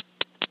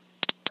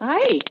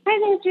 Hi. Hi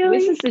there,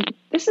 Julie.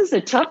 This is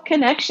a tough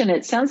connection.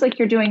 It sounds like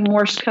you're doing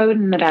Morse code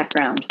in the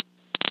background.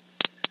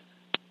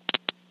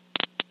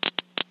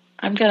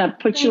 I'm going to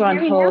put you on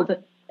hold.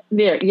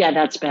 There, yeah,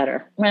 that's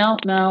better. Well,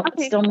 no,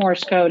 okay. Still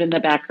Morse code in the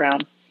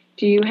background.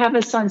 Do you have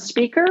us on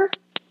speaker?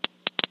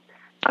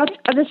 I'll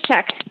just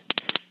check.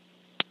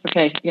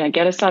 Okay, yeah,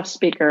 get us off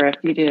speaker if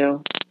you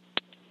do.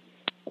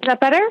 Is that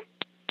better?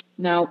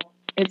 No,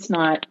 it's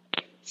not.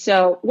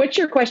 So what's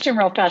your question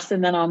real fast,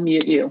 and then I'll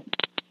mute you.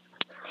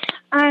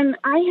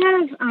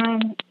 I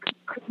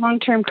have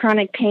long-term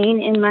chronic pain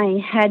in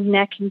my head,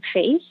 neck, and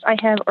face. I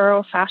have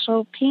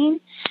orofacial pain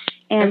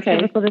and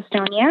cervical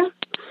dystonia.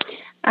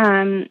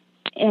 And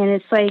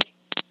it's like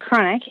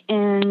chronic,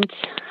 and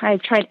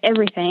I've tried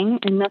everything,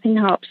 and nothing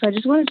helps. So I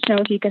just wanted to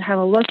know if you could have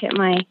a look at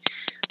my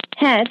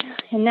head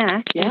and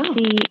neck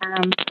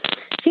and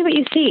see what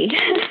you see.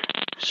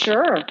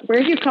 Sure. Where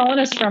are you calling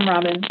us from,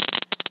 Robin?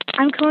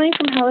 I'm calling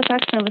from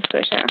Halifax, Nova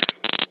Scotia.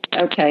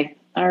 Okay.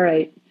 All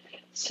right.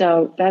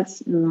 So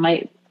that's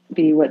might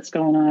be what's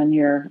going on.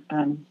 Your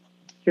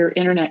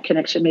internet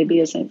connection maybe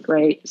isn't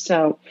great.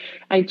 So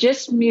I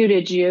just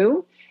muted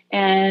you.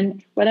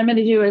 And what I'm going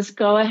to do is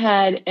go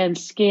ahead and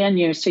scan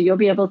you so you'll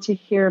be able to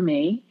hear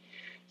me.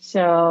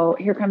 So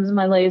here comes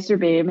my laser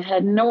beam.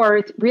 Head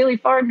north, really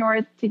far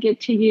north to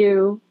get to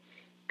you.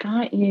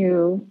 Got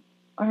you.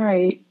 All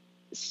right.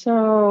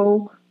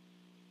 So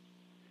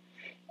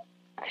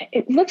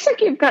it looks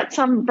like you've got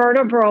some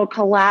vertebral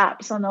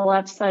collapse on the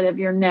left side of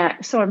your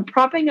neck. So I'm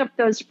propping up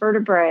those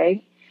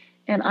vertebrae,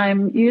 and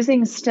I'm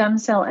using stem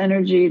cell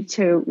energy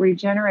to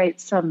regenerate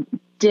some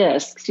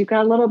discs. You've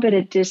got a little bit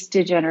of disc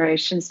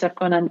degeneration stuff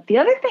going on. The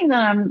other thing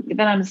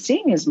that I'm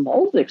seeing is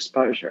mold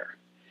exposure.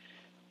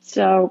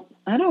 So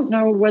I don't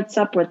know what's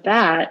up with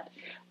that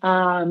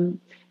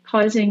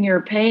causing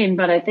your pain,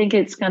 but I think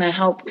it's going to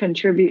help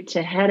contribute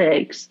to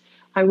headaches.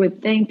 I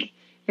would think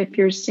if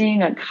you're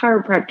seeing a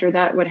chiropractor,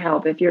 that would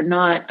help. If you're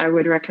not, I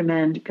would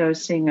recommend go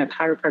seeing a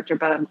chiropractor.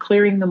 But I'm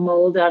clearing the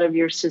mold out of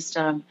your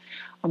system.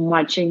 I'm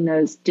watching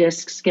those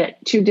discs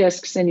get 2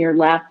 discs in your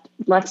left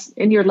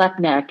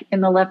neck,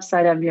 in the left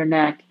side of your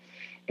neck,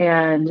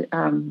 and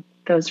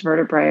those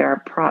vertebrae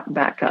are propped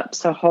back up.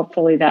 So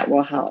hopefully that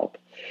will help.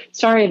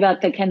 Sorry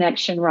about the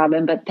connection,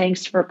 Robin, but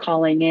thanks for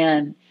calling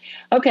in.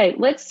 Okay,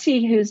 let's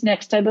see who's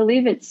next. I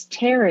believe it's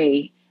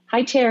Terry.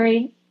 Hi,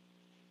 Terry.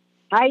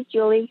 Hi,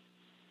 Julie.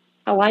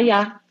 How are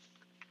ya?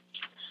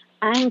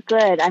 I'm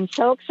good. I'm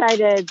so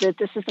excited that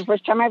this is the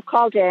first time I've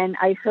called in.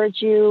 I heard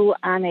you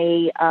on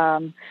a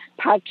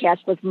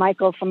podcast with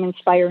Michael from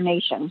Inspire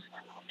Nation.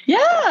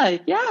 Yeah,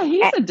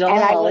 he's a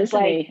doll,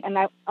 isn't he?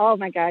 Oh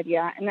my God,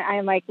 yeah. And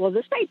I'm like, well,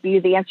 this might be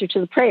the answer to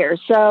the prayer.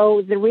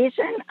 So the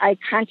reason I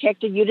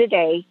contacted you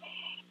today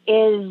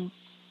is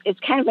it's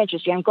kind of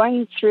interesting. I'm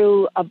going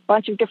through a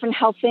bunch of different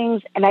health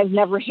things, and I've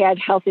never had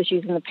health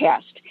issues in the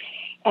past.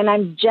 And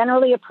I'm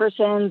generally a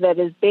person that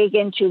is big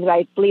into that.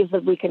 I believe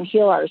that we can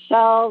heal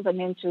ourselves. I'm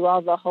into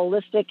all the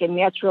holistic and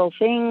natural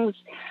things.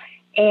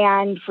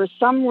 And for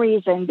some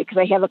reason, because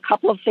I have a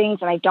couple of things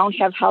and I don't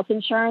have health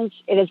insurance,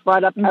 it has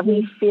brought up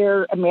every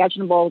fear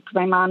imaginable, because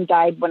my mom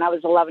died when I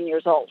was 11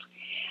 years old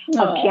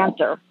of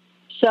cancer.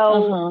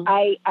 So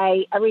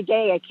I every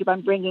day I keep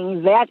on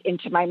bringing that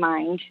into my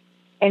mind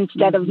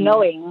instead of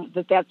knowing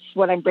that that's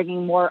what I'm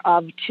bringing more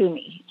of to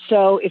me.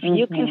 So if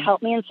you can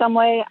help me in some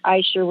way,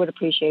 I sure would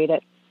appreciate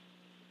it.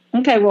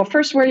 Okay. Well,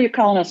 first, where are you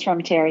calling us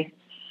from, Terry?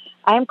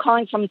 I'm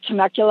calling from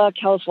Temecula,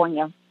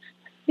 California.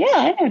 Yeah,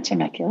 I know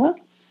Temecula.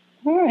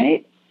 All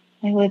right.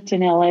 I lived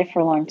in LA for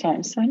a long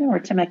time, so I know where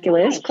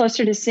Temecula is.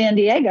 Closer to San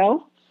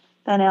Diego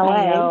than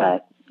LA,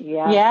 but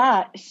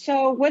yeah.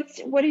 So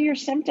what are your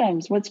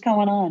symptoms? What's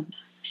going on?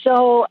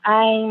 So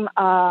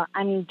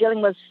I'm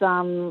dealing with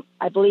some,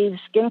 I believe,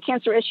 skin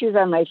cancer issues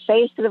on my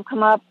face that have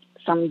come up,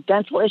 some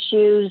dental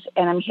issues,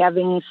 and I'm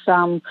having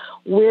some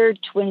weird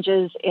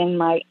twinges in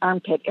my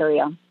armpit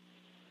area.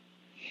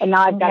 And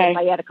now I've got a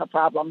sciatica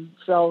problem.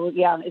 So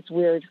yeah, it's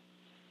weird.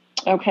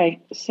 Okay,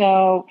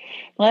 so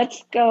let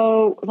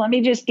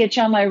me just get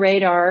you on my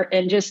radar,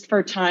 and just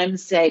for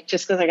time's sake,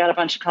 just because I got a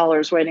bunch of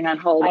callers waiting on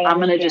hold, I'm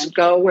going to just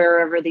go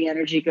wherever the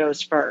energy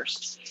goes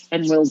first,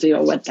 and we'll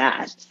deal with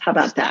that. How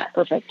about that?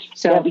 Perfect.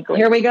 So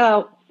here we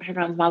go. Here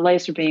comes my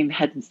laser beam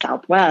heading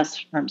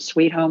southwest from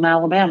Sweet Home,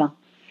 Alabama.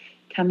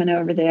 Coming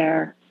over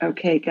there.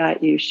 Okay,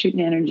 got you.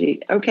 Shooting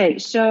energy. Okay,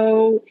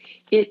 so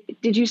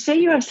did you say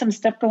you have some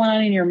stuff going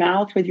on in your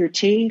mouth with your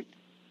teeth?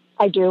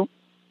 I do.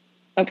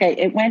 Okay,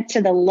 it went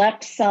to the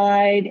left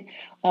side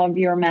of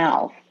your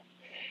mouth,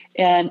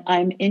 and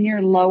I'm in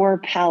your lower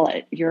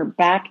palate, your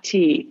back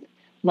teeth,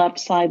 left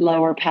side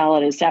lower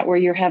palate. Is that where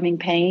you're having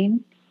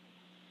pain?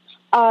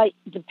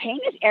 The pain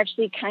is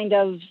actually kind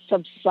of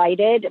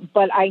subsided,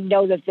 but I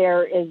know that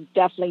there is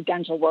definitely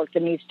dental work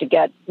that needs to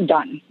get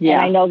done. Yeah.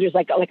 And I know there's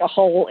like a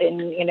hole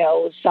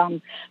in,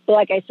 some, but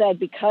like I said,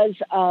 because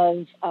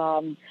of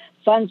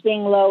funds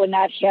being low and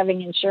not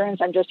having insurance,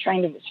 I'm just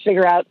trying to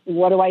figure out,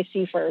 what do I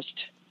see first?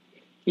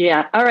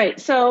 Yeah. All right.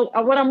 So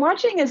what I'm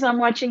watching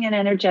an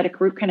energetic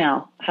root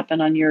canal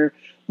happen on your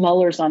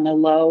molars on the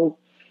low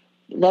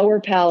lower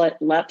palate,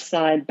 left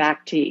side,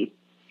 back teeth.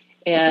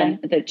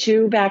 And the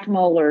 2 back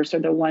molars are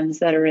the ones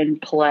that are in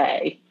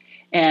play.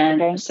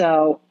 And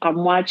so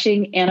I'm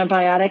watching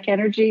antibiotic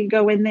energy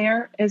go in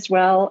there as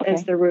well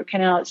as the root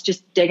canal. It's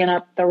just digging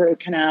up the root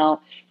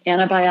canal.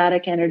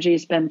 Antibiotic energy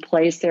has been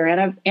placed there.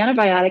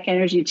 Antibiotic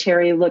energy,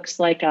 Terry, looks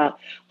like a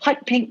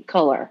hot pink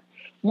color.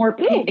 More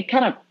pink,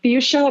 kind of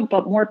fuchsia,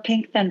 but more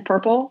pink than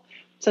purple.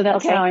 So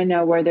that's how I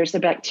know where there's a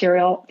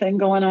bacterial thing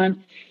going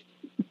on.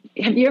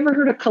 Have you ever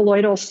heard of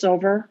colloidal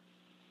silver?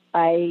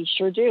 I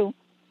sure do.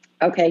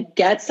 Okay,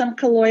 get some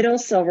colloidal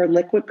silver,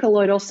 liquid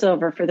colloidal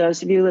silver. For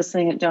those of you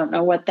listening that don't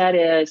know what that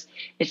is,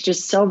 it's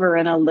just silver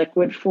in a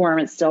liquid form.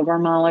 It's silver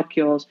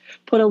molecules.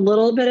 Put a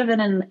little bit of it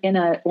in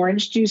an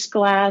orange juice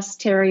glass,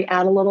 Terry,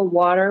 add a little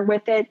water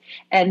with it,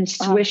 and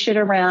swish it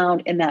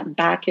around in that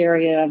back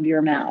area of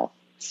your mouth.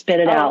 Spit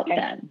it out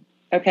then,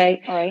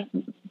 okay? All right.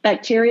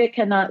 Bacteria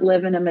cannot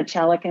live in a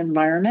metallic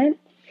environment.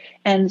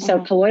 And so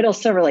colloidal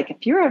silver, like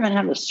if you're having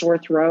a sore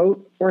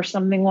throat or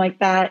something like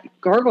that,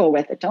 gargle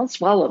with it. Don't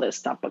swallow this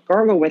stuff, but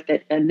gargle with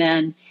it. And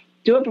then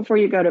do it before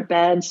you go to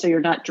bed so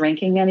you're not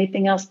drinking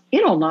anything else.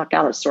 It'll knock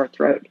out a sore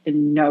throat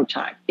in no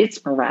time.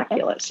 It's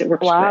miraculous. It works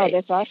great. Wow,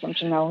 that's awesome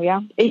to know,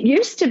 yeah. It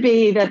used to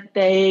be that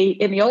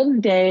in the olden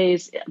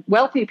days,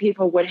 wealthy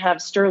people would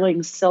have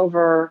sterling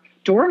silver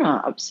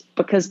doorknobs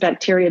because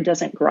bacteria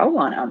doesn't grow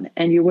on them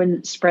and you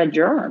wouldn't spread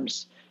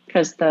germs.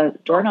 Because the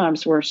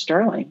doorknobs were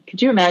sterling.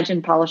 Could you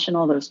imagine polishing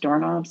all those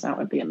doorknobs? That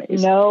would be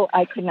amazing. No,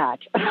 I could not.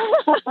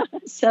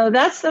 So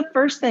that's the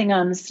first thing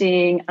I'm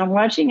seeing. I'm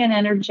watching an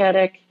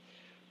energetic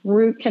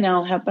root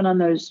canal happen on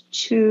those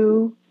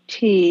 2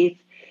 teeth,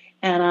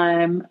 and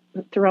I'm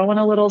throwing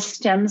a little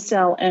stem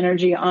cell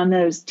energy on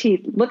those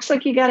teeth. Looks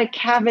like you got a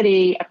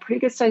cavity, a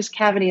pretty good sized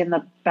cavity in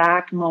the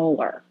back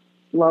molar,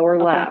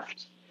 lower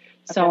left.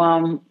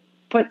 So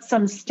put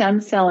some stem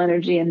cell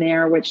energy in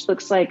there, which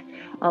looks like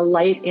a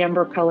light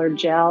amber colored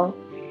gel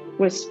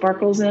with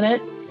sparkles in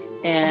it,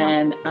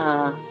 and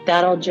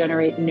that'll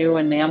generate new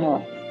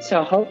enamel.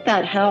 So hope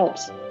that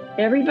helps.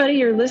 Everybody,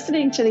 you're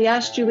listening to the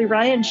Ask Julie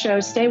Ryan show.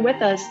 Stay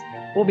with us.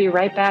 We'll be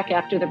right back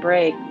after the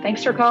break.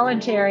 Thanks for calling,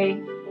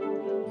 Terry.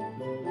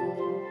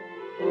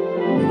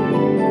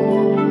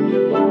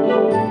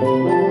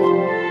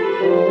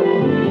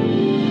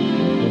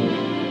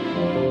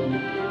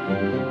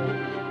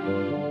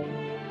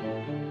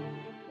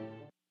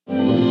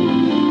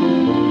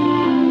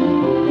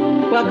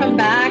 Welcome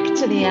back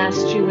to the Ask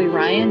Julie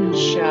Ryan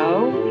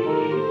show.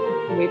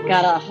 We've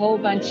got a whole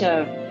bunch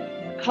of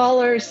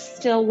callers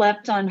still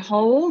left on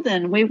hold,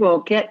 and we will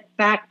get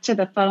back to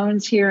the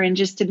phones here in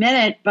just a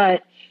minute.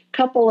 But a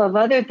couple of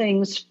other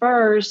things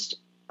first.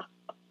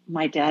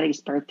 My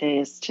daddy's birthday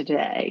is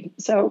today.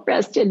 So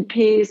rest in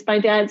peace. My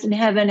dad's in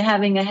heaven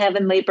having a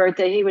heavenly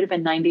birthday. He would have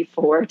been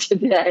 94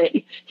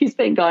 today. He's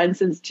been gone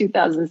since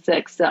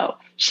 2006. So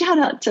shout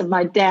out to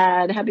my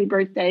dad. Happy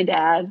birthday,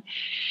 Dad.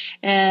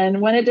 And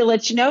wanted to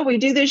let you know we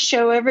do this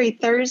show every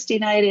Thursday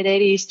night at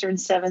 8 Eastern,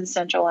 7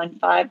 Central, and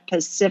 5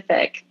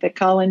 Pacific. The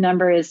call-in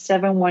number is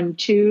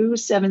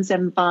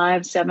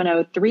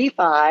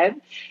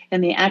 712-775-7035,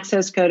 and the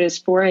access code is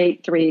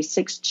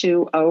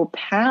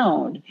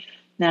 483-620#.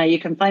 Now, you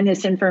can find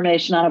this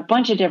information on a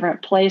bunch of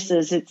different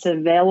places. It's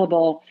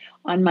available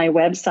on my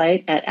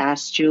website at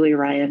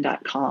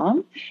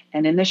AskJulieRyan.com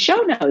and in the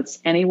show notes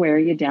anywhere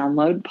you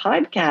download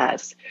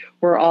podcasts.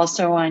 We're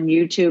also on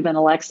YouTube and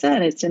Alexa,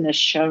 and it's in the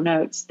show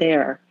notes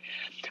there.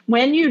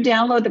 When you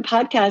download the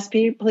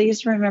podcast,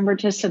 please remember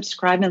to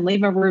subscribe and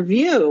leave a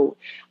review.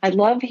 I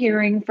love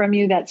hearing from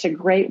you. That's a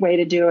great way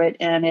to do it,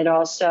 and it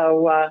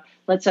also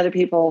lets other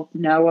people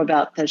know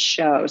about the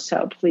show.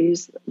 So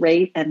please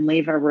rate and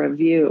leave a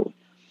review.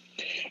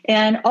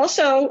 And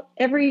also,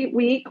 every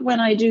week when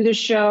I do the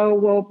show,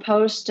 we'll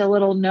post a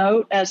little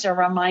note as a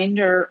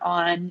reminder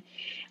on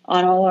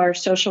all our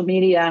social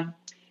media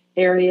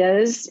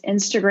areas,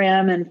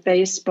 Instagram and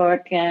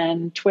Facebook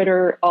and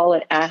Twitter, all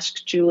at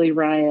Ask Julie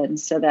Ryan.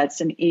 So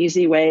that's an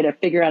easy way to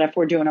figure out if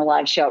we're doing a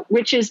live show,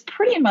 which is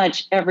pretty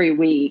much every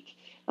week,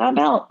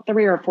 about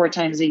 3 or 4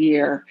 times a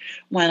year.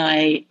 When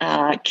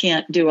I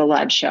can't do a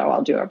live show,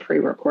 I'll do a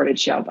pre-recorded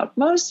show. But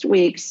most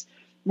weeks,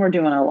 we're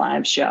doing a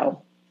live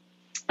show.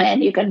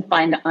 And you can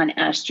find it on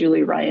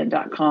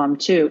AskJulieRyan.com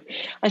too.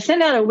 I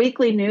send out a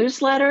weekly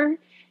newsletter,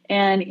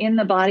 and in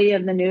the body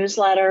of the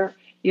newsletter,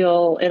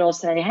 it'll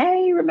say,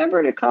 hey,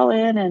 remember to call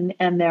in,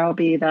 and there'll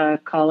be the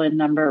call-in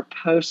number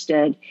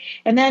posted.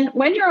 And then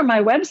when you're on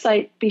my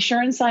website, be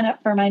sure and sign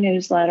up for my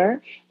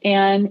newsletter,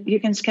 and you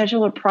can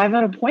schedule a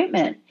private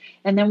appointment.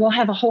 And then we'll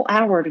have a whole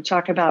hour to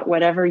talk about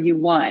whatever you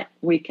want.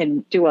 We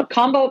can do a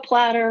combo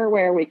platter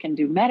where we can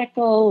do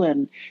medical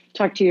and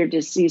talk to your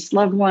deceased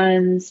loved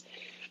ones,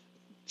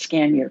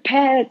 scan your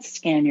pets,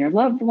 scan your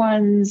loved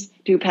ones,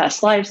 do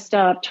past life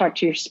stuff, talk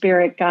to your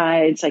spirit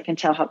guides. I can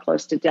tell how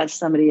close to death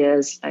somebody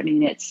is. I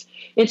mean, it's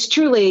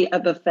truly a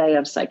buffet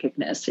of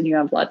psychicness, and you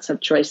have lots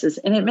of choices,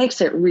 and it makes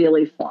it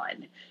really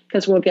fun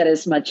because we'll get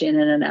as much in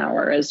an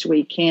hour as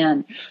we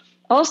can.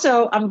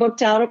 Also, I'm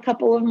booked out a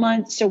couple of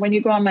months. So when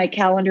you go on my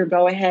calendar,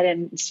 go ahead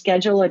and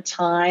schedule a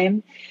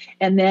time.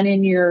 And then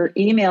in your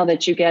email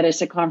that you get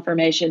as a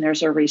confirmation,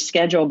 there's a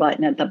reschedule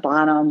button at the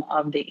bottom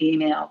of the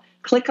email.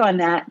 Click on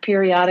that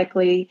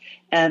periodically,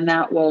 and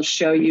that will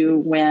show you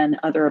when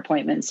other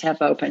appointments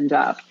have opened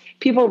up.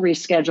 People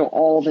reschedule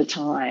all the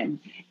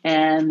time.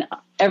 And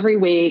every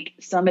week,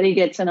 somebody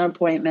gets an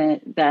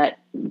appointment that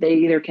they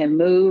either can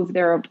move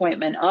their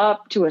appointment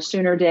up to a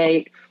sooner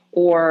date,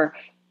 or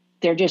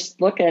they're just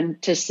looking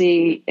to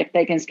see if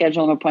they can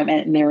schedule an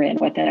appointment and they're in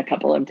within a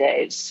couple of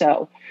days.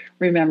 So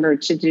remember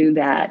to do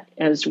that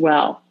as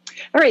well.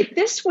 All right,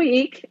 this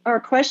week,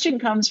 our question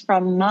comes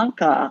from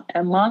Manka,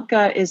 and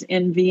Manka is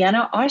in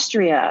Vienna,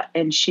 Austria,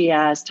 and she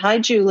asked, "Hi,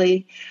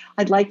 Julie.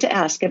 I'd like to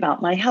ask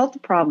about my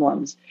health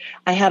problems.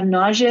 I have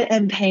nausea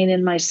and pain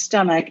in my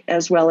stomach,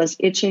 as well as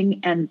itching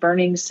and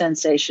burning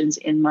sensations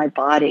in my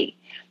body.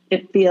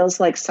 It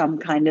feels like some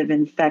kind of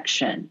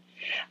infection.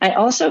 I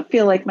also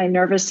feel like my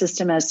nervous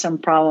system has some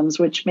problems,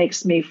 which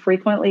makes me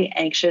frequently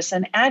anxious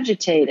and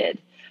agitated.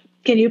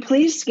 Can you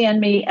please scan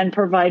me and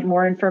provide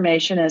more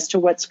information as to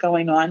what's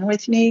going on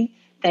with me?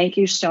 Thank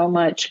you so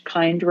much.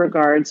 Kind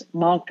regards,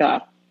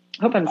 Malka."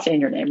 I hope I'm saying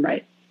your name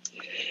right.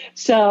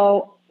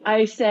 So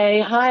I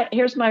say, hi,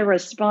 here's my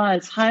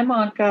response. Hi,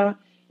 Malka.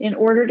 In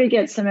order to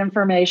get some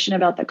information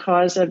about the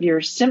cause of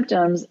your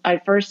symptoms, I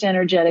first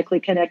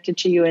energetically connected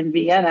to you in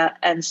Vienna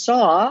and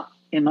saw,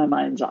 in my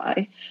mind's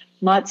eye,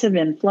 lots of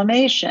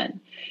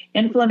inflammation.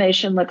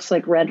 Inflammation looks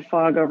like red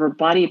fog over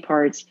body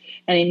parts,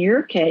 and in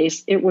your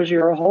case, it was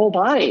your whole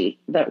body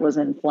that was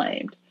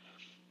inflamed.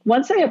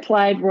 Once I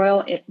applied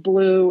Royal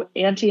Blue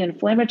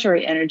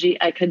anti-inflammatory energy,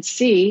 I could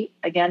see,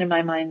 again in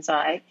my mind's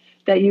eye,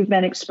 that you've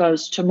been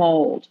exposed to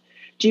mold.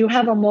 Do you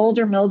have a mold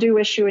or mildew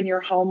issue in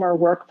your home or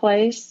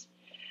workplace?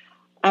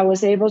 I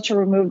was able to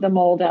remove the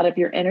mold out of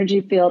your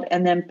energy field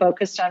and then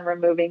focused on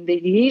removing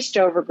the yeast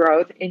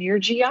overgrowth in your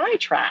GI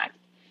tract.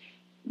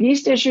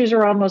 Yeast issues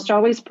are almost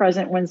always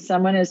present when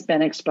someone has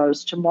been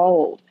exposed to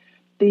mold.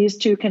 These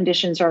two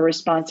conditions are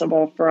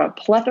responsible for a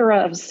plethora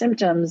of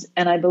symptoms,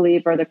 and I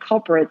believe are the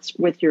culprits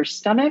with your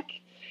stomach,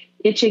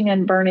 itching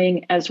and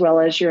burning, as well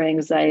as your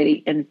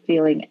anxiety and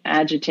feeling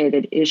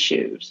agitated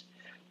issues.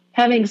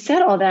 Having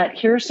said all that,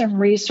 here are some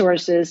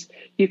resources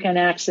you can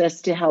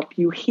access to help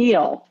you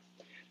heal.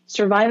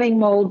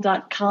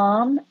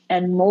 Survivingmold.com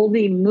and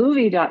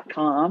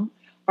moldymovie.com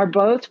are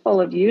both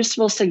full of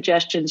useful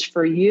suggestions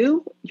for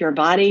you, your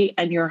body,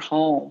 and your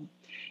home.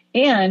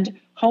 And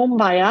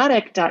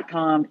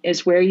homebiotic.com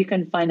is where you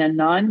can find a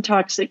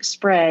non-toxic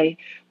spray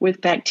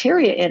with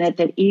bacteria in it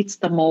that eats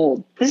the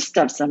mold. This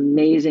stuff's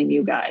amazing,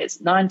 you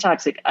guys.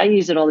 Non-toxic. I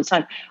use it all the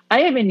time.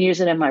 I even use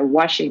it in my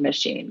washing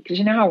machine because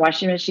you know how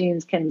washing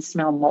machines can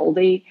smell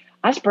moldy?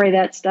 I spray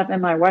that stuff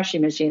in my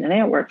washing machine and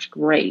it works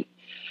great.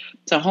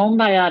 So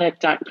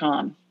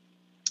homebiotic.com.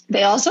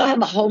 They also have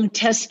a home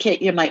test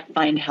kit you might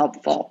find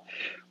helpful.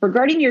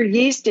 Regarding your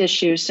yeast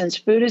issue, since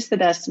food is the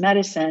best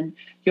medicine,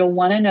 you'll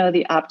want to know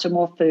the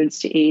optimal foods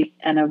to eat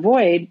and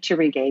avoid to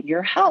regain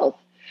your health.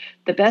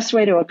 The best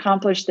way to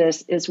accomplish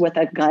this is with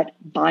a gut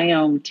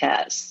biome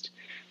test.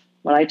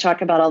 What I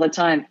talk about all the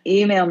time,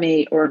 email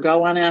me or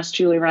go on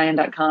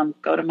AskJulieRyan.com,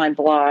 go to my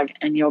blog,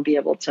 and you'll be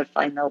able to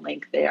find the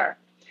link there.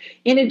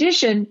 In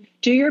addition,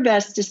 do your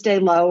best to stay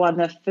low on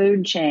the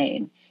food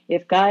chain.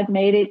 If God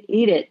made it,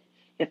 eat it.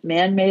 If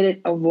man made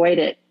it, avoid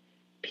it.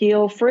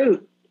 Peel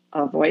fruit.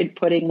 Avoid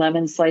putting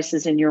lemon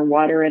slices in your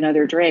water and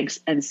other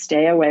drinks, and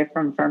stay away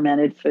from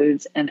fermented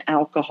foods and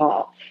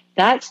alcohol.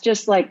 That's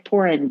just like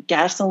pouring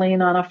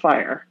gasoline on a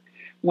fire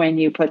when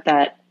you put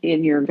that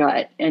in your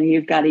gut and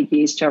you've got a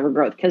yeast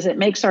overgrowth, because it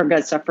makes our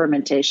guts a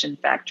fermentation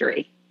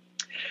factory.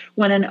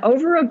 When an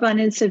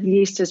overabundance of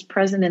yeast is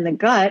present in the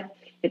gut,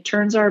 it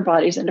turns our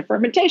bodies into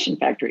fermentation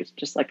factories,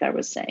 just like I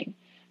was saying.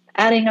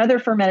 Adding other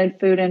fermented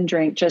food and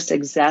drink just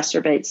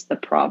exacerbates the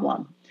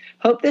problem.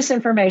 Hope this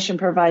information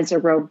provides a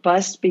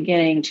robust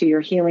beginning to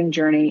your healing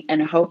journey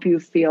and hope you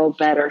feel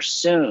better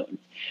soon.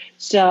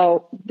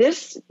 So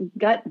this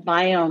gut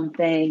biome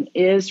thing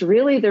is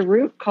really the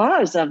root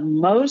cause of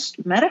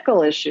most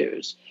medical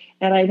issues.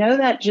 And I know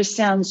that just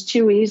sounds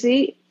too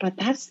easy, but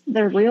that's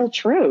the real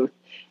truth.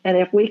 And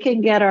if we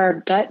can get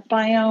our gut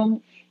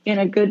biome in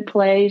a good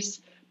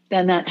place,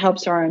 then that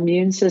helps our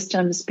immune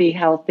systems be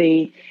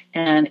healthy,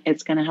 and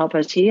it's going to help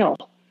us heal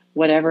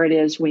whatever it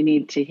is we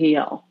need to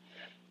heal.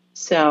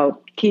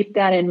 So keep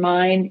that in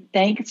mind.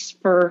 Thanks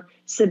for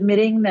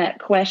submitting that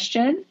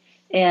question,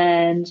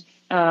 and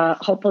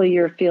hopefully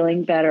you're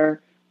feeling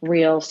better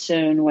real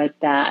soon with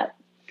that.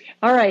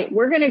 All right,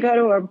 we're going to go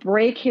to a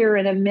break here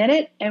in a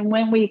minute, and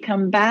when we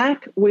come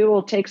back, we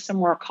will take some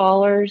more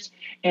callers,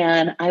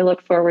 and I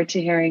look forward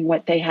to hearing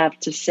what they have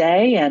to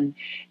say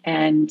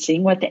and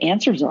seeing what the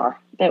answers are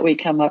that we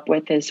come up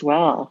with as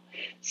well.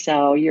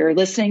 So you're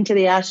listening to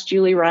the Ask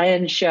Julie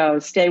Ryan show.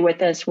 Stay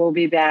with us. We'll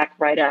be back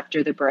right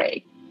after the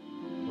break.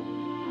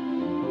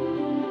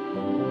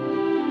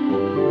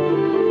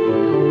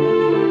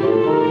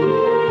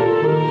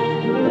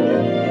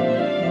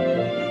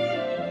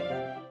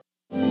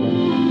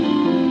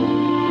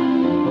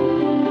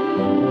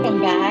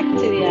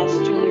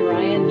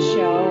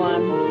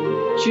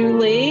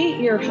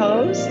 Julie, your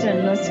host,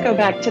 and let's go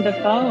back to the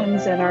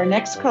phones. And our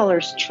next caller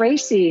is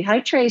Tracy.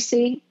 Hi,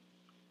 Tracy.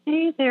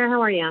 Hey there,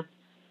 how are you?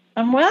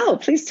 I'm well.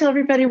 Please tell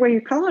everybody where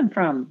you're calling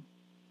from.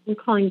 I'm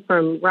calling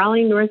from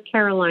Raleigh, North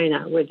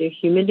Carolina, where the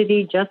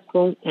humidity just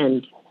won't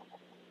end.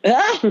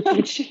 Oh,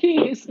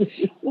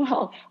 jeez.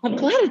 Well, I'm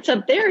glad it's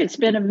up there. It's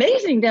been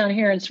amazing down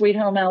here in Sweet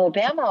Home,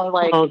 Alabama.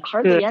 Like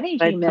hardly any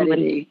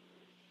humidity.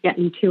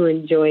 Getting to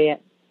enjoy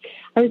it.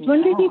 I was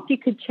wondering if you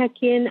could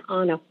check in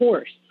on a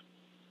horse.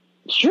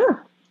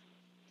 Sure.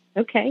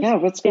 Okay. Yeah,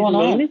 what's going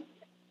on?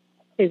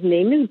 His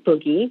name is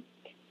Boogie.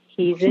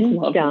 He's in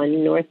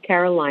Dunn, North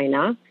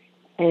Carolina,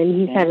 and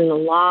he's having a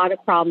lot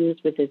of problems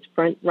with his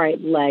front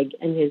right leg,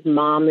 and his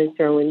mom is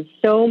throwing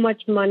so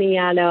much money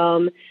at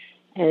him,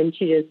 and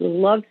she just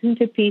loves him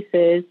to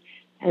pieces,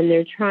 and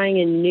they're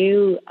trying a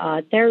new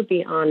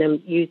therapy on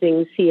him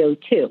using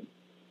CO2.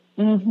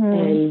 Mm-hmm.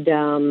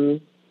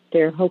 And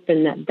they're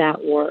hoping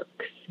that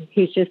works.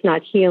 He's just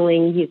not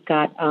healing. He's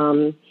got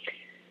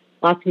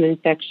lots of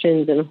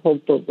infections and a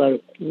whole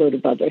load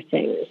of other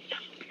things.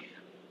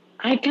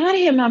 I got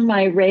him on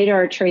my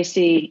radar,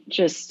 Tracy,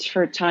 just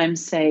for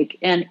time's sake.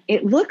 And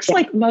it looks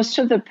like most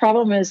of the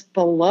problem is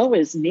below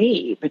his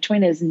knee,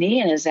 between his knee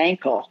and his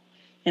ankle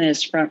and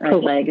his front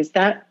right leg. Is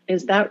that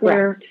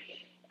where?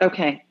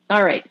 Okay.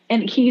 All right.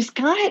 And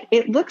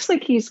it looks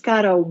like he's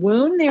got a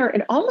wound there.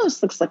 It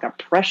almost looks like a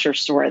pressure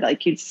sore,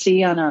 like you'd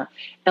see on a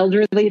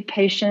elderly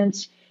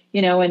patient,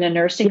 in a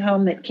nursing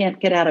home that can't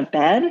get out of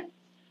bed.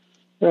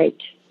 Right.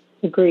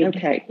 Agreed.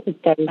 Okay.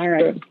 All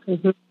right.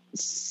 Mm-hmm.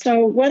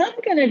 So what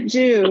I'm going to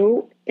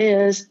do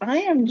is I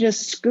am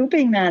just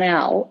scooping that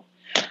out.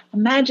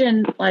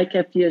 Imagine like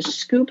if you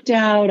scooped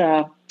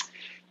out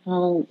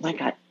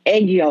like an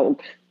egg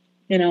yolk,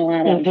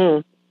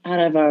 out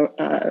of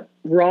a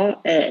raw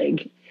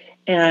egg,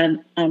 and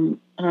I'm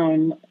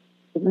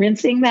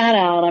rinsing that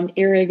out. I'm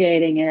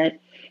irrigating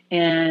it,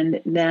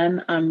 and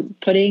then I'm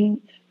putting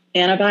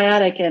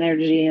antibiotic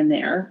energy in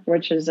there,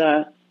 which is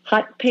a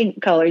hot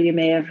pink color. You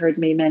may have heard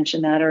me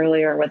mention that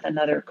earlier with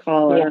another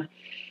caller. Yeah.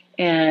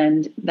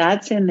 And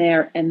that's in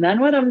there. And then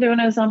what I'm doing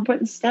is I'm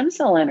putting stem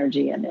cell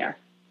energy in there.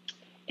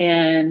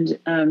 And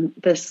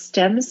the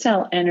stem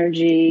cell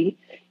energy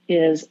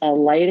is a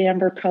light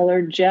amber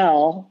colored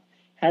gel,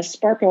 has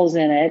sparkles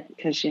in it,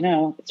 because,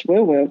 it's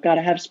woo-woo. Got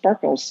to have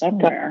sparkles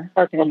somewhere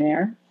in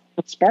there.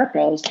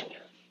 Sparkles.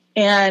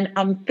 And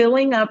I'm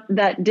filling up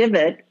that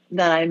divot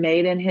that I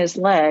made in his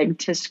leg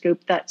to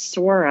scoop that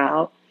sore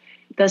out.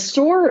 The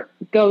sore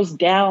goes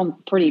down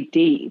pretty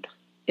deep,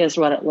 is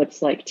what it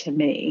looks like to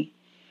me,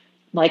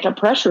 like a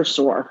pressure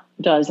sore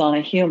does on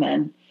a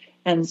human.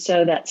 And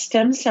so that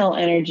stem cell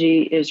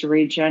energy is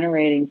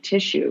regenerating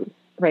tissue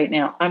right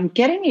now. I'm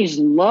getting these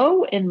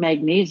low in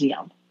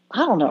magnesium. I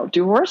don't know.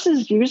 Do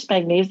horses use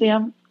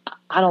magnesium?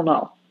 I don't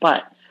know,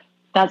 but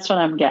that's what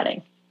I'm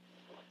getting.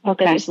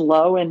 Okay. It's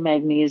low in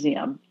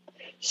magnesium.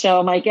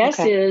 So my guess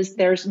is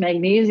there's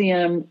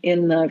magnesium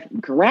in the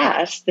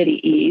grass that he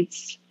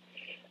eats.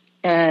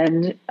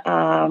 And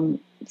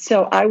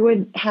so I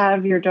would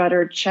have your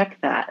daughter check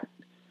that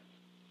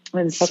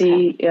and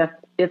see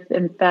if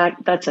in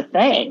fact that's a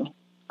thing.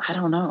 I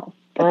don't know,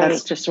 but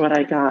that's just what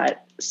I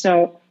got.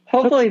 So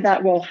hopefully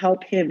that will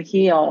help him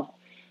heal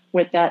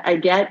with that. I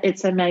get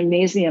it's a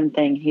magnesium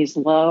thing. He's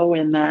low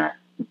in that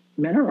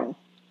mineral.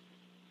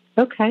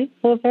 Okay.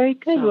 Well, very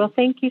good. Well,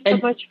 thank you so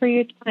much for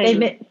your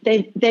time.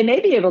 They may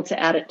be able to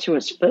add it to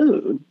his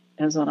food,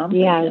 is what I'm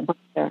thinking.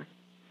 Yeah.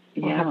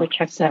 I'll have to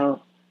check that.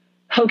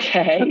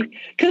 Okay.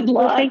 Good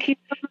luck. Well, thank you.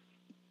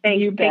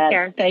 You bet. Take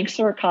care. Thanks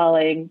for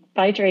calling.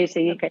 Bye,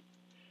 Tracy.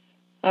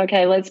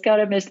 Okay, let's go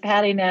to Miss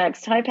Patty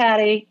next. Hi,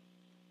 Patty.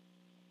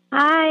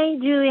 Hi,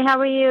 Julie. How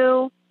are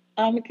you?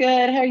 I'm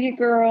good. How are you,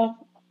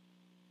 girl?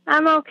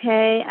 I'm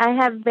okay.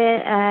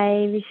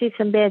 I received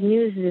some bad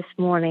news this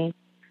morning.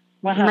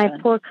 What happened?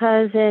 My poor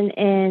cousin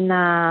in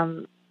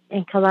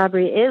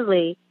Calabria,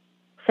 Italy,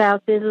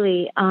 South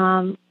Italy,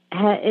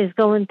 is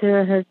going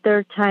through her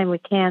third time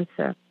with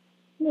cancer.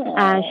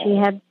 She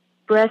had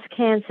breast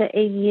cancer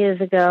 8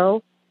 years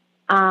ago.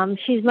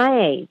 She's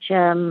my age.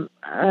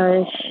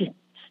 She's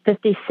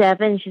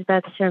 57. She's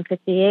about to turn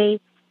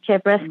 58. She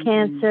had breast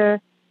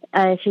cancer.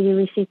 She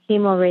received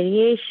chemo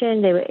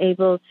radiation. They were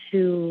able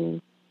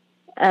to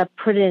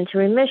put it into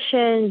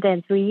remission.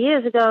 Then 3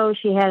 years ago,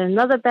 she had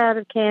another bout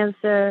of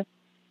cancer,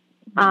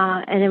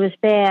 and it was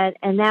bad.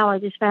 And now I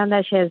just found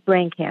out she has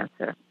brain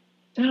cancer.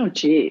 Oh,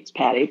 geez,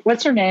 Patty.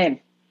 What's her name?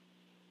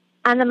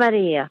 Anna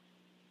Maria.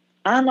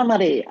 Anna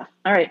Maria.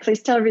 All right,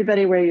 please tell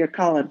everybody where you're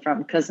calling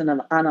from, cousin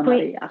of Anna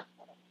Maria.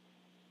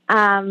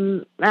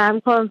 I'm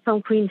calling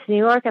from Queens, New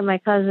York, and my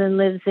cousin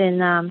lives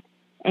in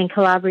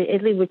Calabria,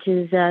 Italy, which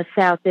is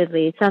South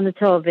Italy. It's on the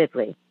toe of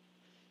Italy.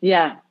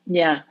 Yeah.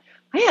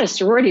 I had a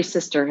sorority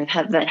sister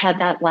that had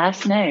that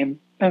last name,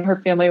 and her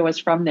family was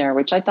from there,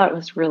 which I thought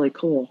was really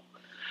cool.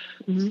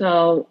 Mm-hmm.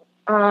 So,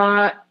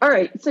 all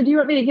right. So do you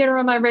want me to get her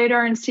on my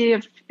radar and see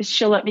if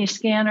she'll let me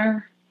scan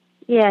her?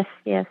 Yes.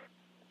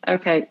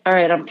 Okay. All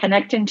right. I'm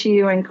connecting to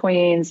you in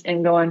Queens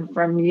and going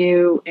from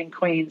you in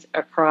Queens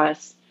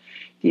across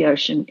the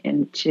ocean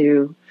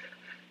into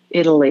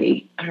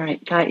Italy. All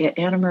right, got you.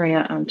 Anna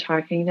Maria, I'm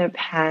talking to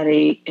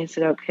Patty. Is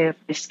it okay if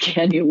I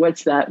scan you?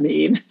 What's that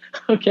mean?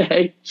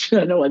 Okay, I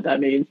don't know what that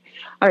means.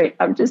 All right,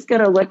 I'm just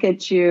going to look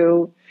at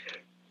you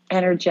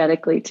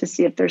energetically to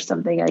see if there's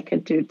something I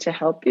could do to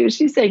help you.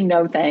 She's saying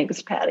no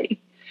thanks, Patty.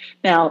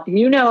 Now,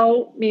 you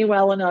know me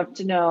well enough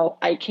to know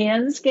I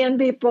can scan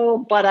people,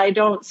 but I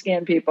don't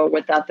scan people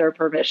without their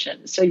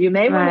permission. So you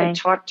may want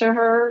to talk to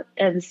her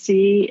and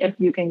see if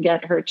you can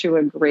get her to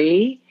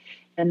agree.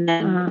 And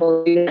then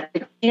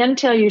I can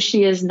tell you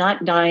she is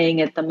not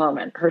dying at the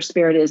moment. Her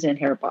spirit is in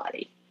her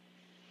body.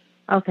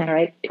 Okay. All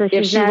right. So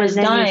if she was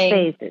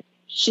dying, phases.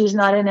 She's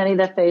not in any of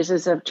the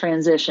phases of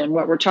transition.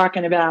 What we're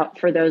talking about,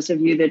 for those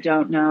of you that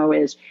don't know,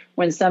 is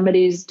when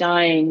somebody's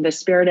dying, the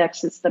spirit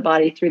exits the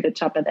body through the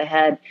top of the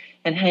head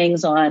and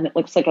hangs on. It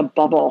looks like a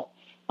bubble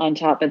on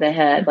top of the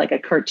head, like a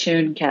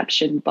cartoon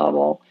caption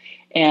bubble.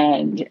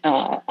 And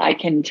I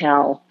can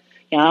tell,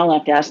 I don't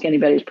have to ask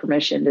anybody's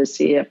permission to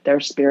see if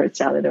their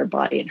spirit's out of their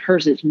body. And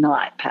hers is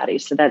not, Patty.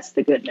 So that's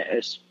the good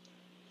news.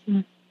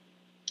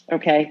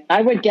 Okay.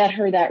 I would get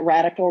her that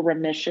Radical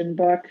Remission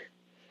book.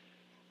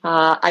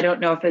 I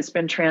don't know if it's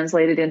been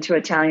translated into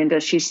Italian.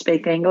 Does she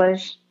speak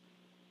English?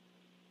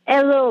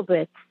 A little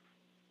bit.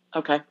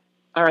 Okay.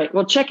 All right.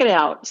 Well, check it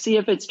out. See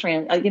if it's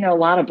a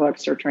lot of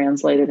books are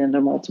translated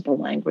into multiple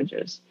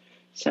languages.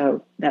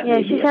 So that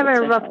she's having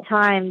a rough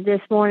time.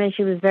 This morning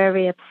she was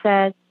very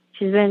upset.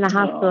 She's been in the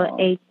hospital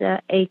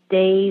 8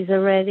 days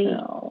already.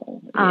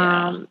 Oh,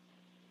 yeah.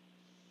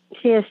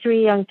 She has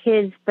 3 young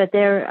kids, but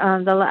they're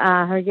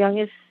her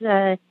youngest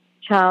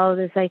child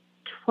is like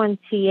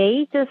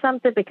 28 or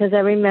something, because I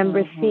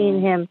remember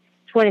seeing him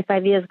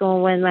 25 years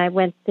ago when I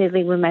went to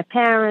Italy with my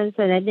parents,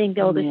 and I think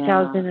the oldest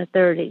child's in the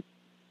 30s.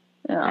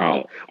 Oh.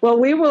 Right. Well,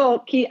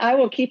 I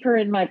will keep her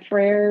in my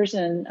prayers,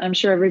 and I'm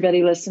sure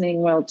everybody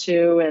listening will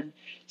too, and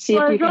see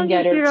if you can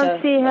get her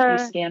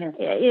to scan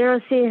her. You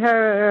don't see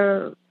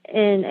her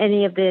in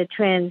any of the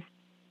trends,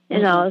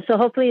 so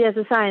hopefully there's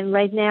a sign.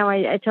 Right now,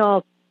 I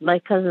told my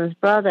cousin's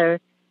brother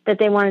that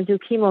they want to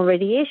do chemo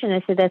radiation.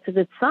 I said, that's a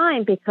good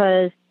sign,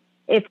 because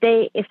if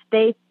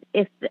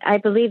I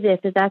believe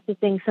that the doctor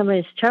thinks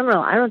somebody's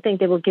terminal, I don't think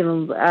they will give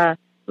them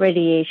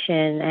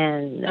radiation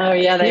and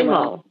chemo. They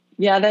will.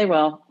 Yeah, they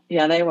will.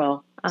 Yeah, they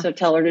will. So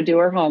tell her to do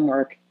her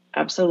homework.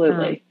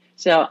 Absolutely.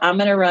 So I'm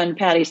going to run,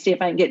 Patty, see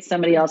if I can get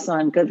somebody else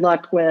on. Good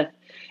luck with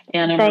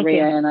Anna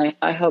Maria, and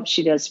I hope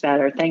she does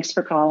better. Thanks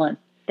for calling.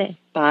 Thanks.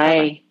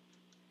 Bye.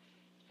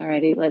 All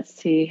righty, let's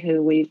see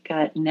who we've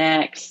got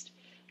next.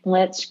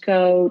 Let's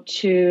go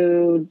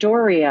to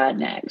Doria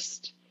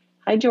next.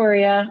 Hi,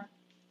 Doria.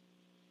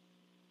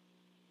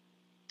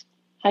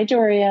 Hi,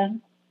 Doria.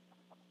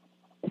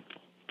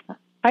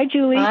 Hi,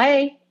 Julie.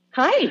 Hi.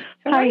 How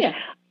are you?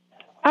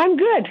 I'm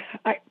good.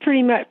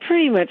 Pretty much.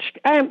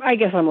 I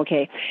guess I'm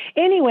okay.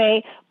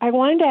 Anyway, I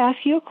wanted to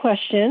ask you a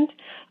question.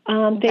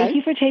 Thank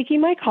you for taking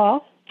my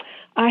call.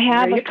 I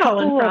have a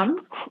couple of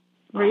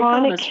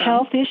chronic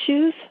health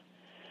issues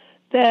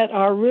that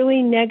are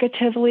really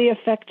negatively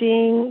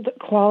affecting the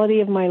quality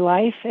of my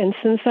life. And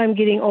since I'm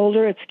getting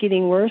older, it's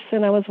getting worse.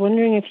 And I was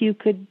wondering if you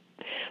could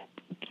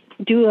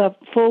do a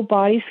full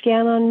body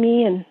scan on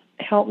me and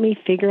help me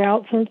figure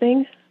out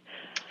something.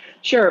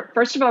 Sure.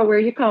 First of all, where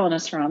are you calling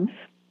us from?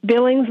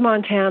 Billings,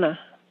 Montana.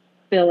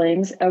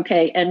 Billings.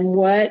 Okay. And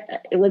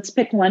let's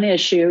pick one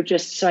issue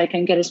just so I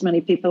can get as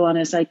many people on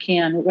as I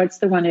can. What's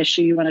the one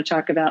issue you want to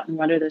talk about, and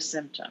what are the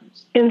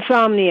symptoms?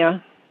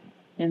 Insomnia.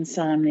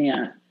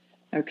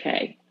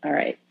 Okay. All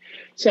right.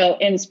 So,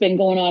 and it's been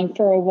going on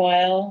for a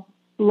while?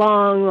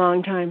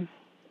 Long time.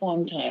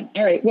 All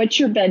right. What's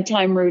your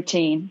bedtime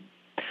routine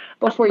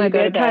before you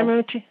go to bed? My bedtime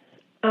routine?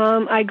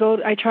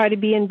 I try to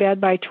be in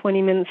bed by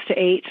 20 minutes to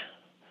 8.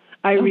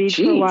 I read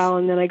for a while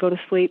and then I go to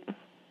sleep.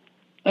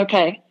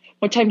 Okay.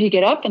 What time do you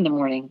get up in the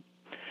morning?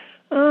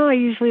 I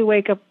usually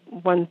wake up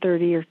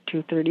 1:30 or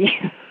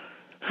 2:30.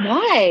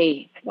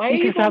 Why? Why are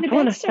you going to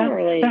bed so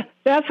early?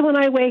 That's when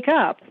I wake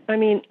up.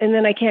 And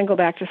then I can't go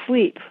back to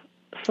sleep.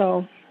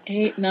 So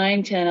 8,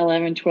 9, 10,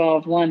 11,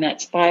 12, 1.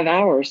 That's 5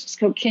 hours.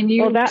 So can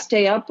you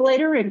stay up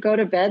later and go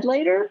to bed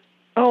later?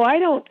 Oh, I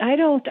don't.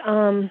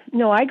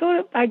 No, I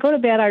go to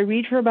bed. I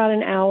read for about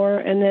an hour,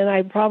 and then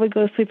I probably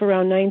go to sleep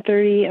around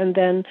 9:30, and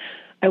then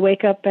I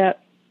wake up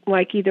at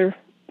like either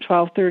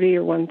 12:30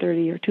 or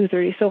 1:30 or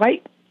 2:30. So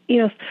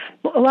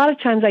a lot of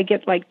times I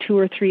get like 2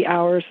 or 3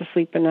 hours of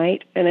sleep a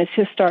night, and it's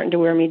just starting to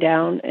wear me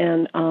down.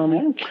 And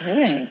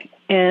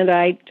and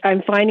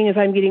I'm finding as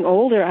I'm getting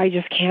older, I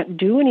just can't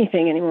do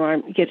anything anymore. I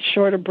get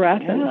short of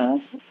breath,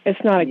 and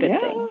it's not a good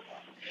thing.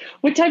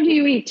 What time do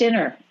you eat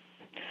dinner?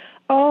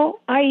 Oh,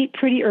 I eat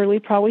pretty early,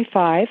 probably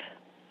 5.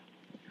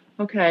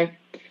 Okay.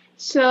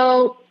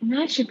 So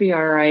that should be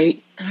all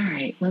right. All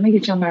right. Let me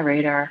get you on my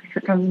radar.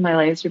 Here comes my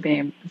laser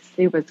beam. Let's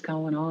see what's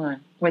going on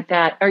with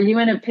that. Are you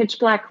in a pitch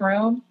black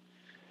room?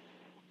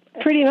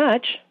 Pretty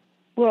much.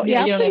 Well, you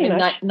don't have any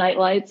night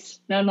lights?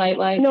 No night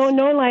lights? No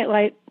night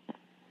light.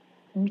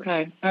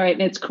 Okay. All right.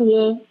 And it's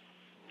cool?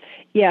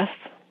 Yes.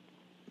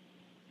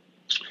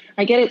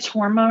 I get it's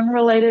hormone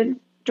related.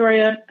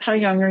 Doria, how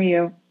young are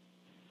you?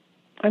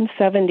 I'm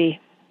 70.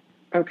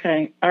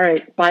 Okay. All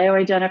right.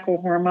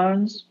 Bioidentical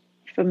hormones.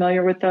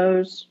 Familiar with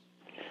those?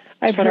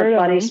 I've what heard our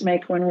bodies of them.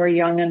 make when we're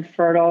young and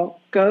fertile.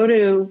 Go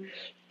to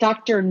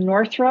Dr.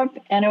 Northrup,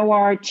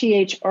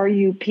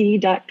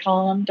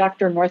 NORTHRUP.com,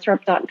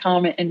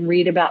 drnorthrup.com, and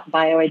read about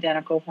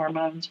bioidentical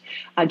hormones.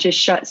 I just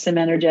shot some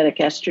energetic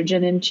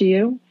estrogen into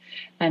you,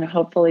 and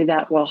hopefully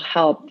that will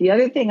help. The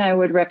other thing I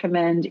would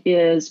recommend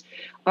is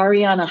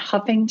Ariana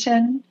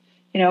Huffington,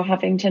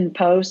 Huffington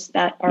Post,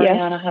 that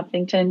Ariana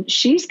Huffington.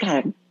 She's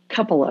got a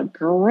couple of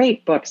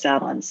great books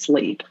out on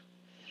sleep.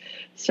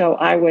 So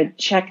I would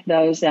check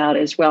those out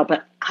as well.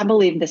 But I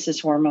believe this is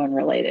hormone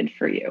related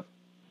for you.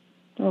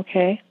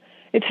 Okay.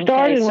 It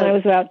started when I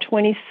was about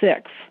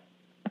 26.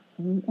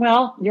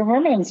 Well, your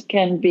hormones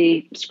can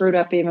be screwed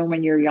up even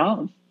when you're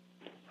young.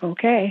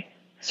 Okay.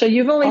 So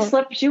you've only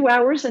slept 2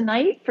 hours a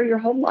night for your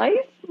whole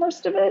life,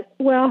 most of it?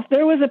 Well,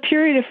 there was a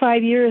period of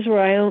 5 years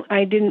where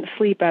I didn't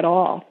sleep at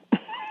all.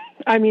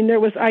 I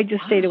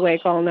just stayed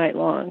awake all night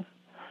long.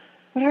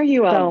 What are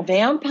you, a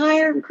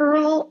vampire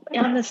girl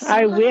on the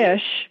side? I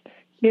wish.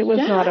 It was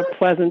not a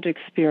pleasant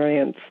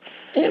experience.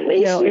 At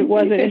least it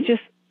wasn't.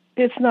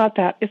 It's not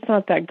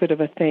that good of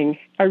a thing.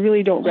 I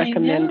really don't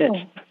recommend it.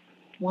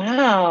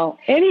 Wow.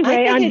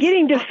 Anyway, I'm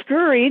getting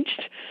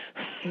discouraged.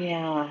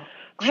 Yeah.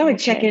 I would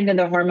check into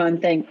the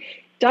hormone thing.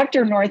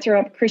 Dr.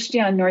 Northrup,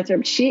 Christiane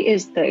Northrup, she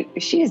is the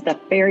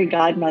fairy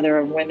godmother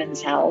of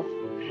women's health.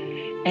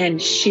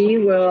 And she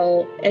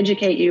will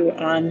educate you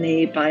on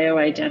the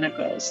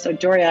bioidenticals. So,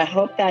 Doria, I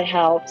hope that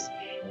helps.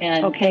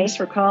 And thanks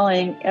for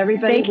calling.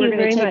 Everybody, we're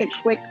going to take a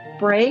quick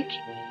break.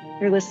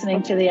 You're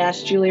listening to the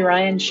Ask Julie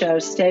Ryan Show.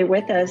 Stay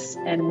with us,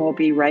 and we'll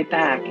be right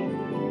back.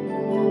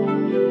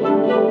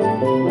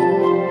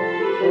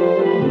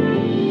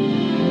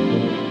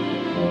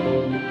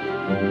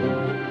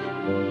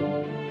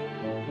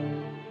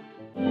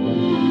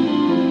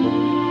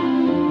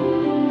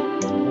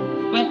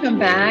 Welcome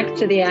back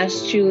to the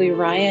Ask Julie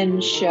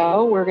Ryan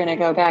Show. We're going to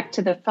go back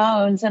to the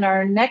phones, and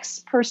our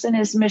next person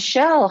is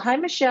Michelle. Hi,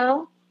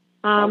 Michelle.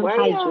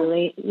 Hi,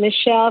 Julie.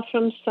 Michelle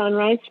from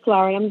Sunrise,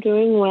 Florida. I'm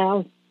doing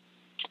well.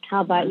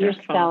 How about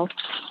yourself?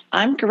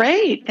 I'm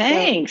great.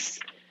 Thanks.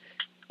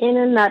 In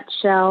a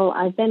nutshell,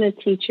 I've been a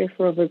teacher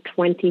for over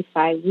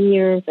 25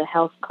 years, a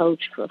health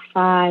coach for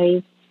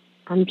 5.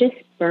 I'm just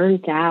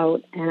burnt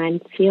out, and I'm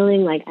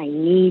feeling like I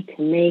need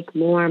to make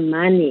more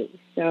money.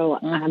 So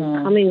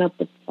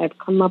I've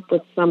come up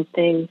with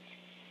something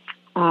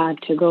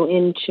to go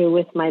into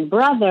with my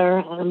brother,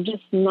 and I'm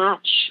just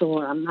not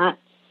sure. I'm not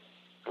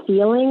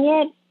feeling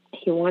it.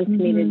 He wants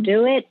me to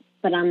do it,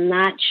 but I'm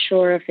not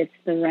sure if it's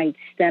the right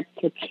step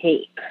to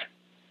take.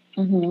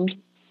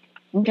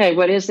 Okay,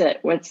 what is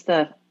it? It's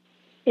a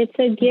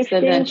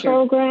gifting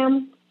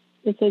program.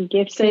 It's a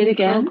gifting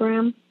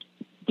program.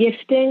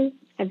 Gifting.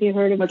 Have you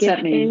heard of What's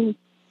gifting? That mean?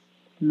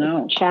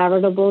 No. It's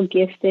charitable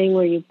gifting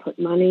where you put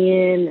money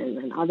in and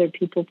then other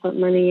people put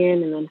money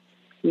in and then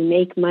you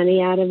make money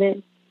out of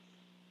it.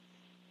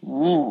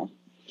 Oh.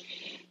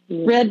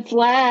 Red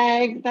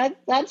flag.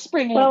 That's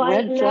bringing up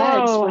red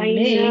flags for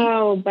me. I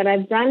know, but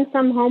I've done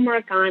some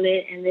homework on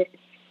it, and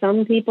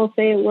some people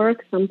say it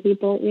works. Some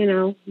people,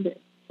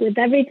 with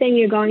everything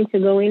you're going to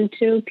go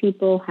into,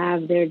 people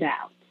have their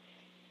doubts.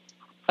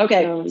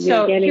 Okay,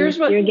 so here's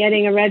what you're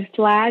getting a red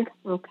flag.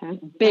 Okay,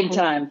 big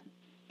time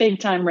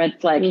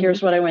red flag.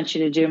 Here's what I want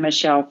you to do,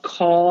 Michelle.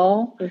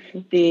 Call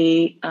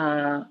the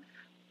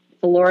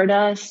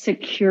Florida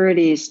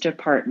Securities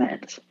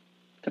Department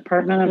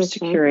of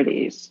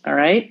Securities. All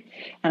right.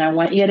 And I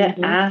want you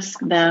to ask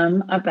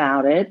them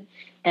about it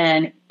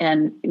and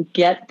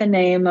get the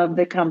name of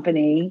the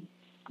company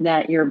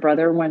that your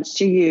brother wants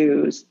to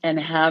use and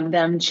have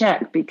them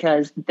check,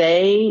 because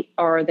they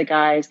are the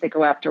guys that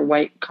go after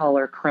white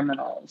collar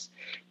criminals.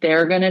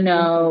 They're going to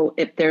know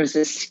if there's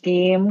a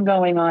scheme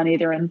going on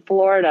either in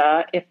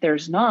Florida. If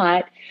there's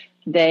not,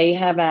 they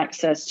have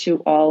access to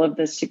all of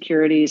the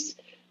securities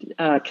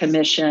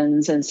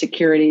commissions and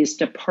securities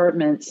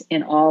departments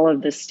in all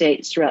of the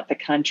states throughout the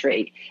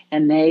country.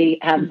 And they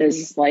have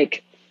this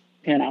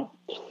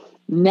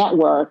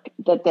network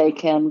that they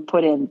can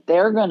put in.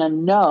 They're going to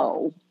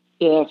know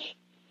if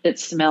it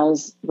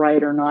smells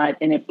right or not,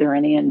 and if there are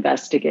any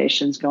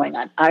investigations going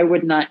on. I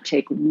would not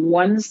take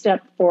one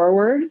step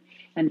forward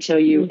until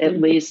you at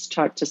least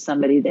talk to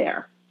somebody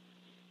there.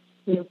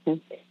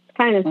 Okay.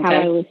 Kind of how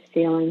I was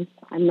feeling.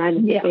 I'm not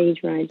at the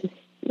stage where I just,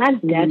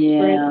 not desperate.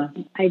 Yeah.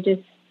 I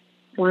just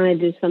want to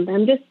do something.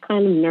 I'm just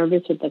kind of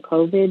nervous with the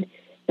COVID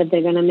that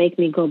they're going to make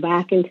me go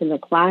back into the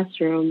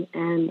classroom.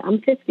 And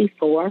I'm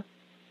 54,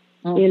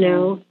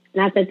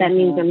 not that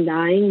means I'm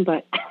dying,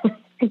 but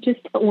I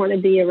just don't want to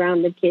be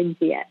around the kids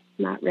yet.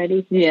 Not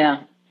ready. Yeah.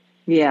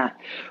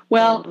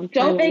 Well,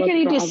 don't make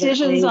any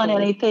decisions on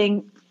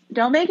anything.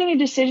 Don't make any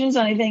decisions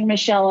on anything,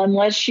 Michelle,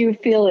 unless you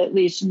feel at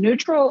least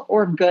neutral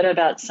or good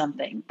about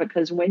something.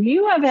 Because when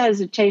you have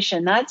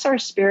hesitation, that's our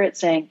spirit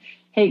saying,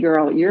 hey,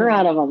 girl, you're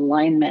out of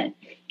alignment.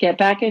 Get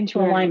back into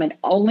alignment.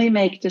 Only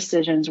make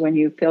decisions when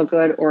you feel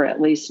good or at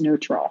least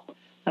neutral.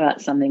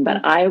 about something.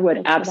 But I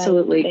would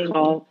absolutely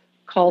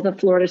call the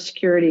Florida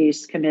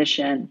Securities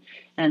Commission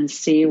and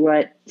see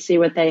what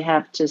they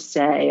have to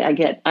say. I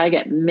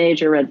get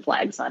major red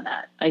flags on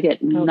that. I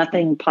get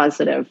nothing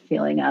positive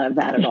feeling out of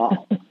that at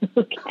all.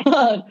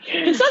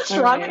 Is that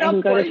strong enough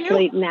I'm for going to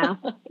sleep now.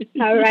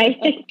 All right.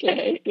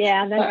 Okay.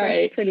 Yeah, that's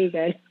right. Pretty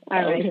good.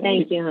 All right.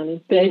 Thank you,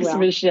 honey. Thanks,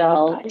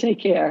 Michelle. Bye. Take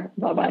care.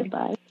 Bye-bye.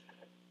 Bye.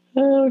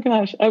 Oh,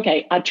 gosh.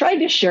 Okay. I tried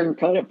to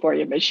sugarcoat it for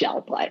you,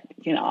 Michelle, but,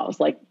 I was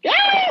like,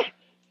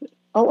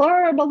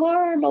 alarm,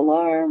 alarm,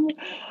 alarm.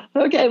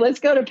 Okay, let's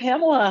go to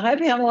Pamela. Hi,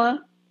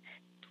 Pamela.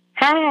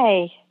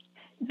 Hi.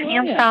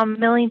 Pam from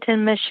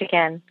Millington,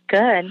 Michigan.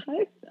 Good.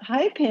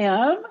 Hi,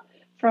 Pam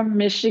from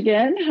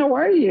Michigan. How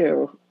are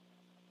you?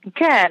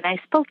 Good. I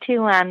spoke to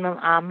you on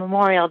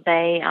Memorial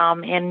Day,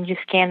 and you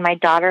scanned my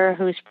daughter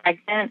who's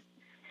pregnant.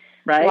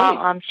 Right.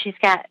 Well, she's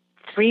got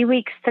 3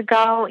 weeks to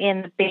go,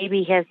 and the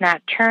baby has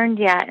not turned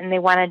yet, and they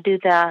want to do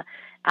the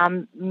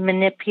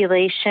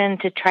manipulation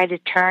to try to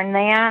turn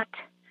that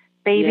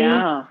baby.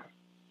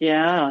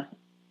 Yeah.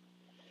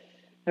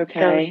 Okay.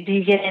 So do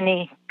you get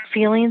any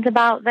feelings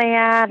about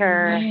that,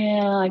 or?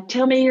 Yeah.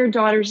 Tell me your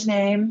daughter's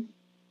name.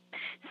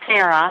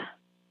 Sarah.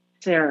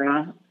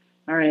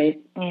 All right.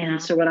 Yeah.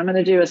 And so what I'm going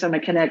to do is I'm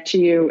going to connect to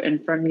you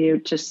and from you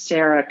to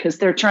Sarah, because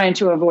they're trying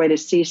to avoid a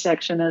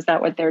C-section. Is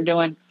that what they're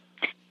doing?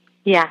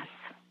 Yes.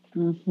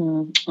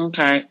 Mm-hmm.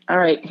 Okay. All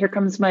right. Here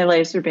comes my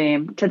laser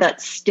beam to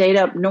that state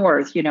up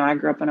north. I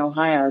grew up in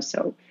Ohio,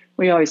 so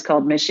we always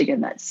called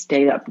Michigan that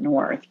state up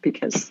north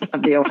because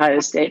of the Ohio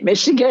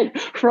State-Michigan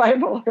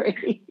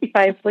rivalry.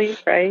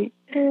 Right?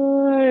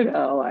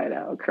 I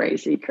know.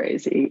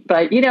 Crazy.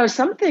 But,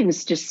 some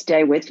things just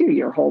stay with you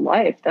your whole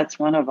life. That's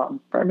one of them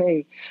for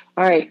me.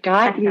 All right.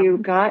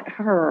 Got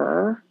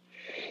her.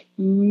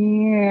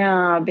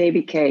 Yeah,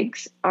 baby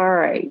cakes. All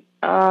right.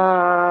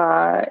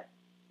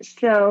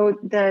 So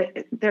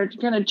they're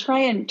going to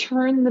try and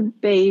turn the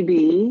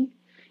baby.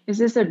 Is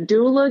this a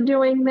doula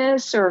doing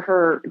this, or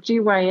her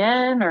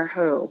GYN, or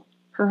who?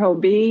 Her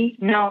OB?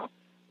 No.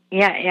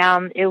 Yeah,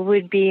 it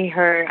would be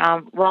her.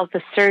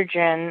 The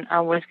surgeon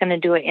was going to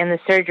do it in the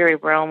surgery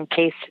room in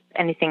case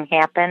anything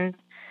happened,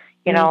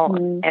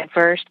 at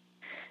first.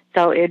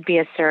 So it'd be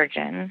a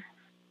surgeon.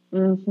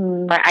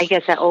 Mm-hmm. But I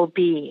guess an OB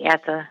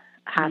at the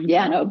hospital.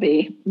 Yeah, an OB.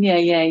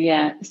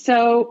 Yeah.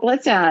 So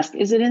let's ask: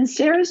 is it in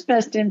Sarah's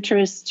best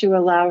interest to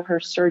allow her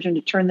surgeon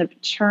to turn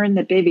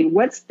the baby?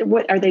 What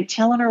are they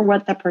telling her?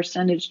 What the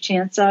percentage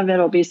chance of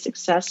it'll be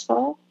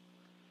successful?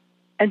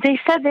 They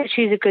said that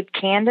she's a good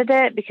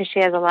candidate because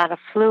she has a lot of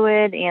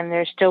fluid and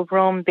there's still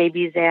room.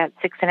 Baby's at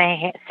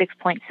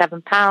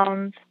 6.7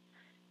 pounds.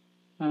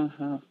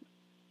 Uh-huh.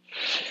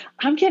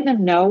 I'm getting a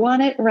no on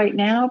it right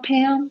now,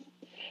 Pam.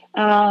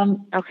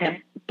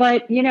 Okay.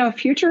 But,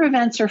 future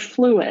events are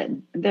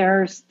fluid.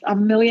 There's a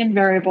million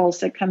variables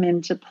that come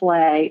into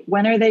play.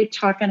 When are they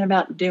talking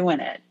about doing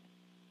it?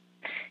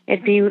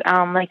 It'd be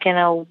like in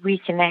a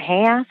week and a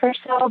half or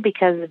so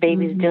because the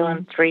baby's due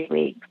in 3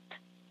 weeks.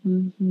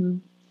 Mm-hmm.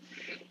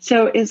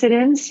 So is it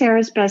in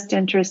Sarah's best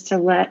interest to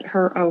let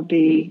her OB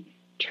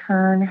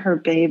turn her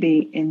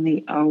baby in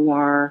the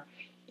OR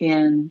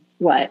in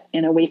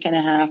a week and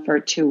a half or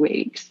 2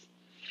 weeks?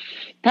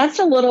 That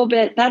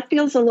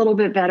feels a little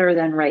bit better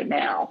than right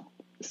now.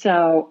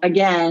 So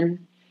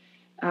again,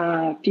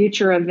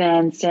 future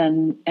events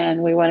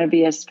and we want to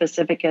be as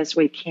specific as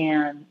we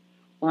can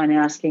on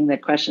asking the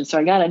question. So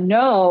I got to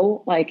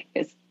know,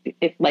 if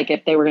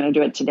they were going to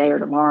do it today or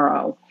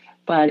tomorrow,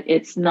 but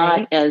it's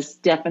not as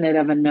definite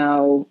of a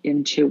no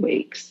in 2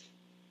 weeks.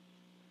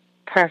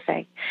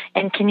 Perfect.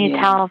 And can you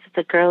tell if it's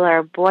a girl or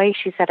a boy?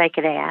 She said I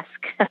could ask.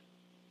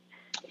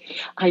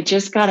 I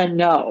just got to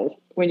know.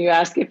 When you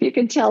ask if you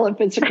can tell if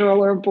it's a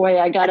girl or a boy,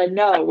 I got to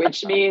know,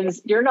 which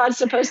means you're not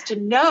supposed to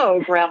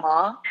know,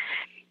 Grandma.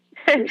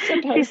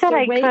 She said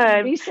I could.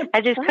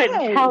 I just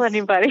couldn't tell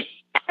anybody.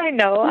 I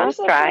know. I'll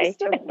try.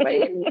 To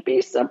wait and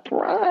be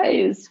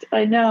surprised.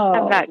 I know.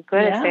 I'm not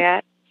good at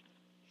that.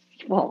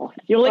 Well,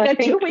 you only got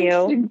 2 weeks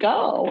to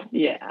go.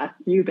 Yeah,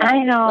 you bet.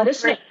 I know.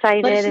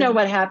 Excited. Let us know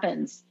what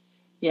happens.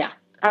 Yeah.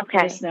 Okay.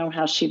 Let us know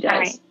how she does.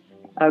 Right.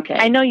 Okay.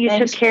 I know you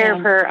took care of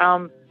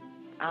her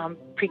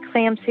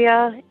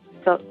preeclampsia,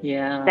 so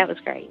that was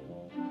great.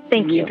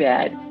 Thank you. You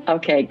bet.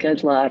 Okay,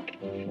 good luck.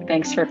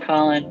 Thanks for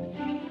calling.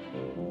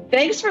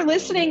 Thanks for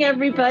listening,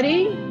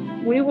 everybody.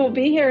 We will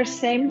be here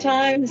same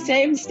time,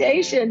 same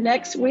station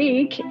next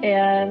week,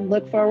 and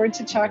look forward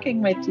to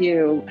talking with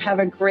you. Have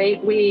a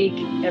great week.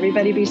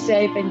 Everybody be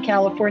safe in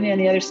California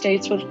and the other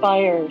states with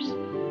fires.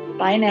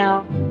 Bye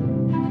now.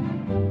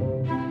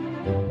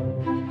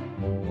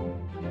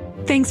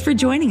 Thanks for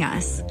joining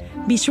us.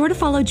 Be sure to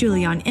follow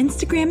Julie on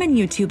Instagram and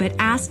YouTube at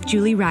Ask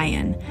Julie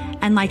Ryan,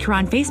 and like her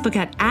on Facebook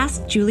at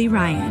Ask Julie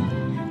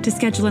Ryan. To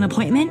schedule an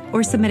appointment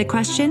or submit a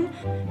question,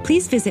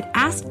 please visit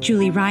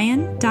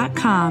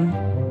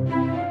AskJulieRyan.com.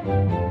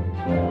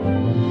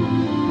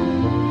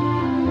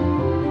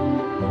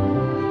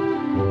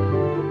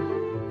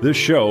 This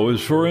show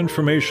is for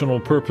informational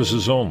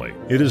purposes only.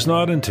 It is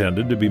not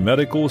intended to be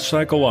medical,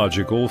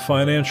 psychological,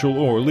 financial,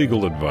 or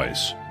legal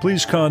advice.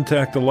 Please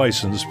contact a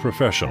licensed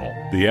professional.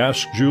 The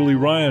Ask Julie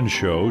Ryan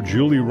Show,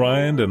 Julie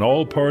Ryan and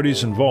all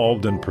parties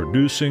involved in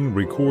producing,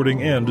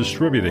 recording, and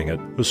distributing it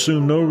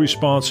assume no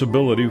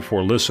responsibility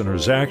for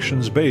listeners'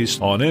 actions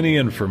based on any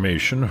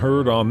information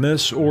heard on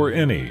this or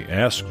any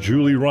Ask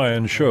Julie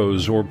Ryan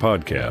shows or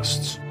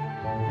podcasts.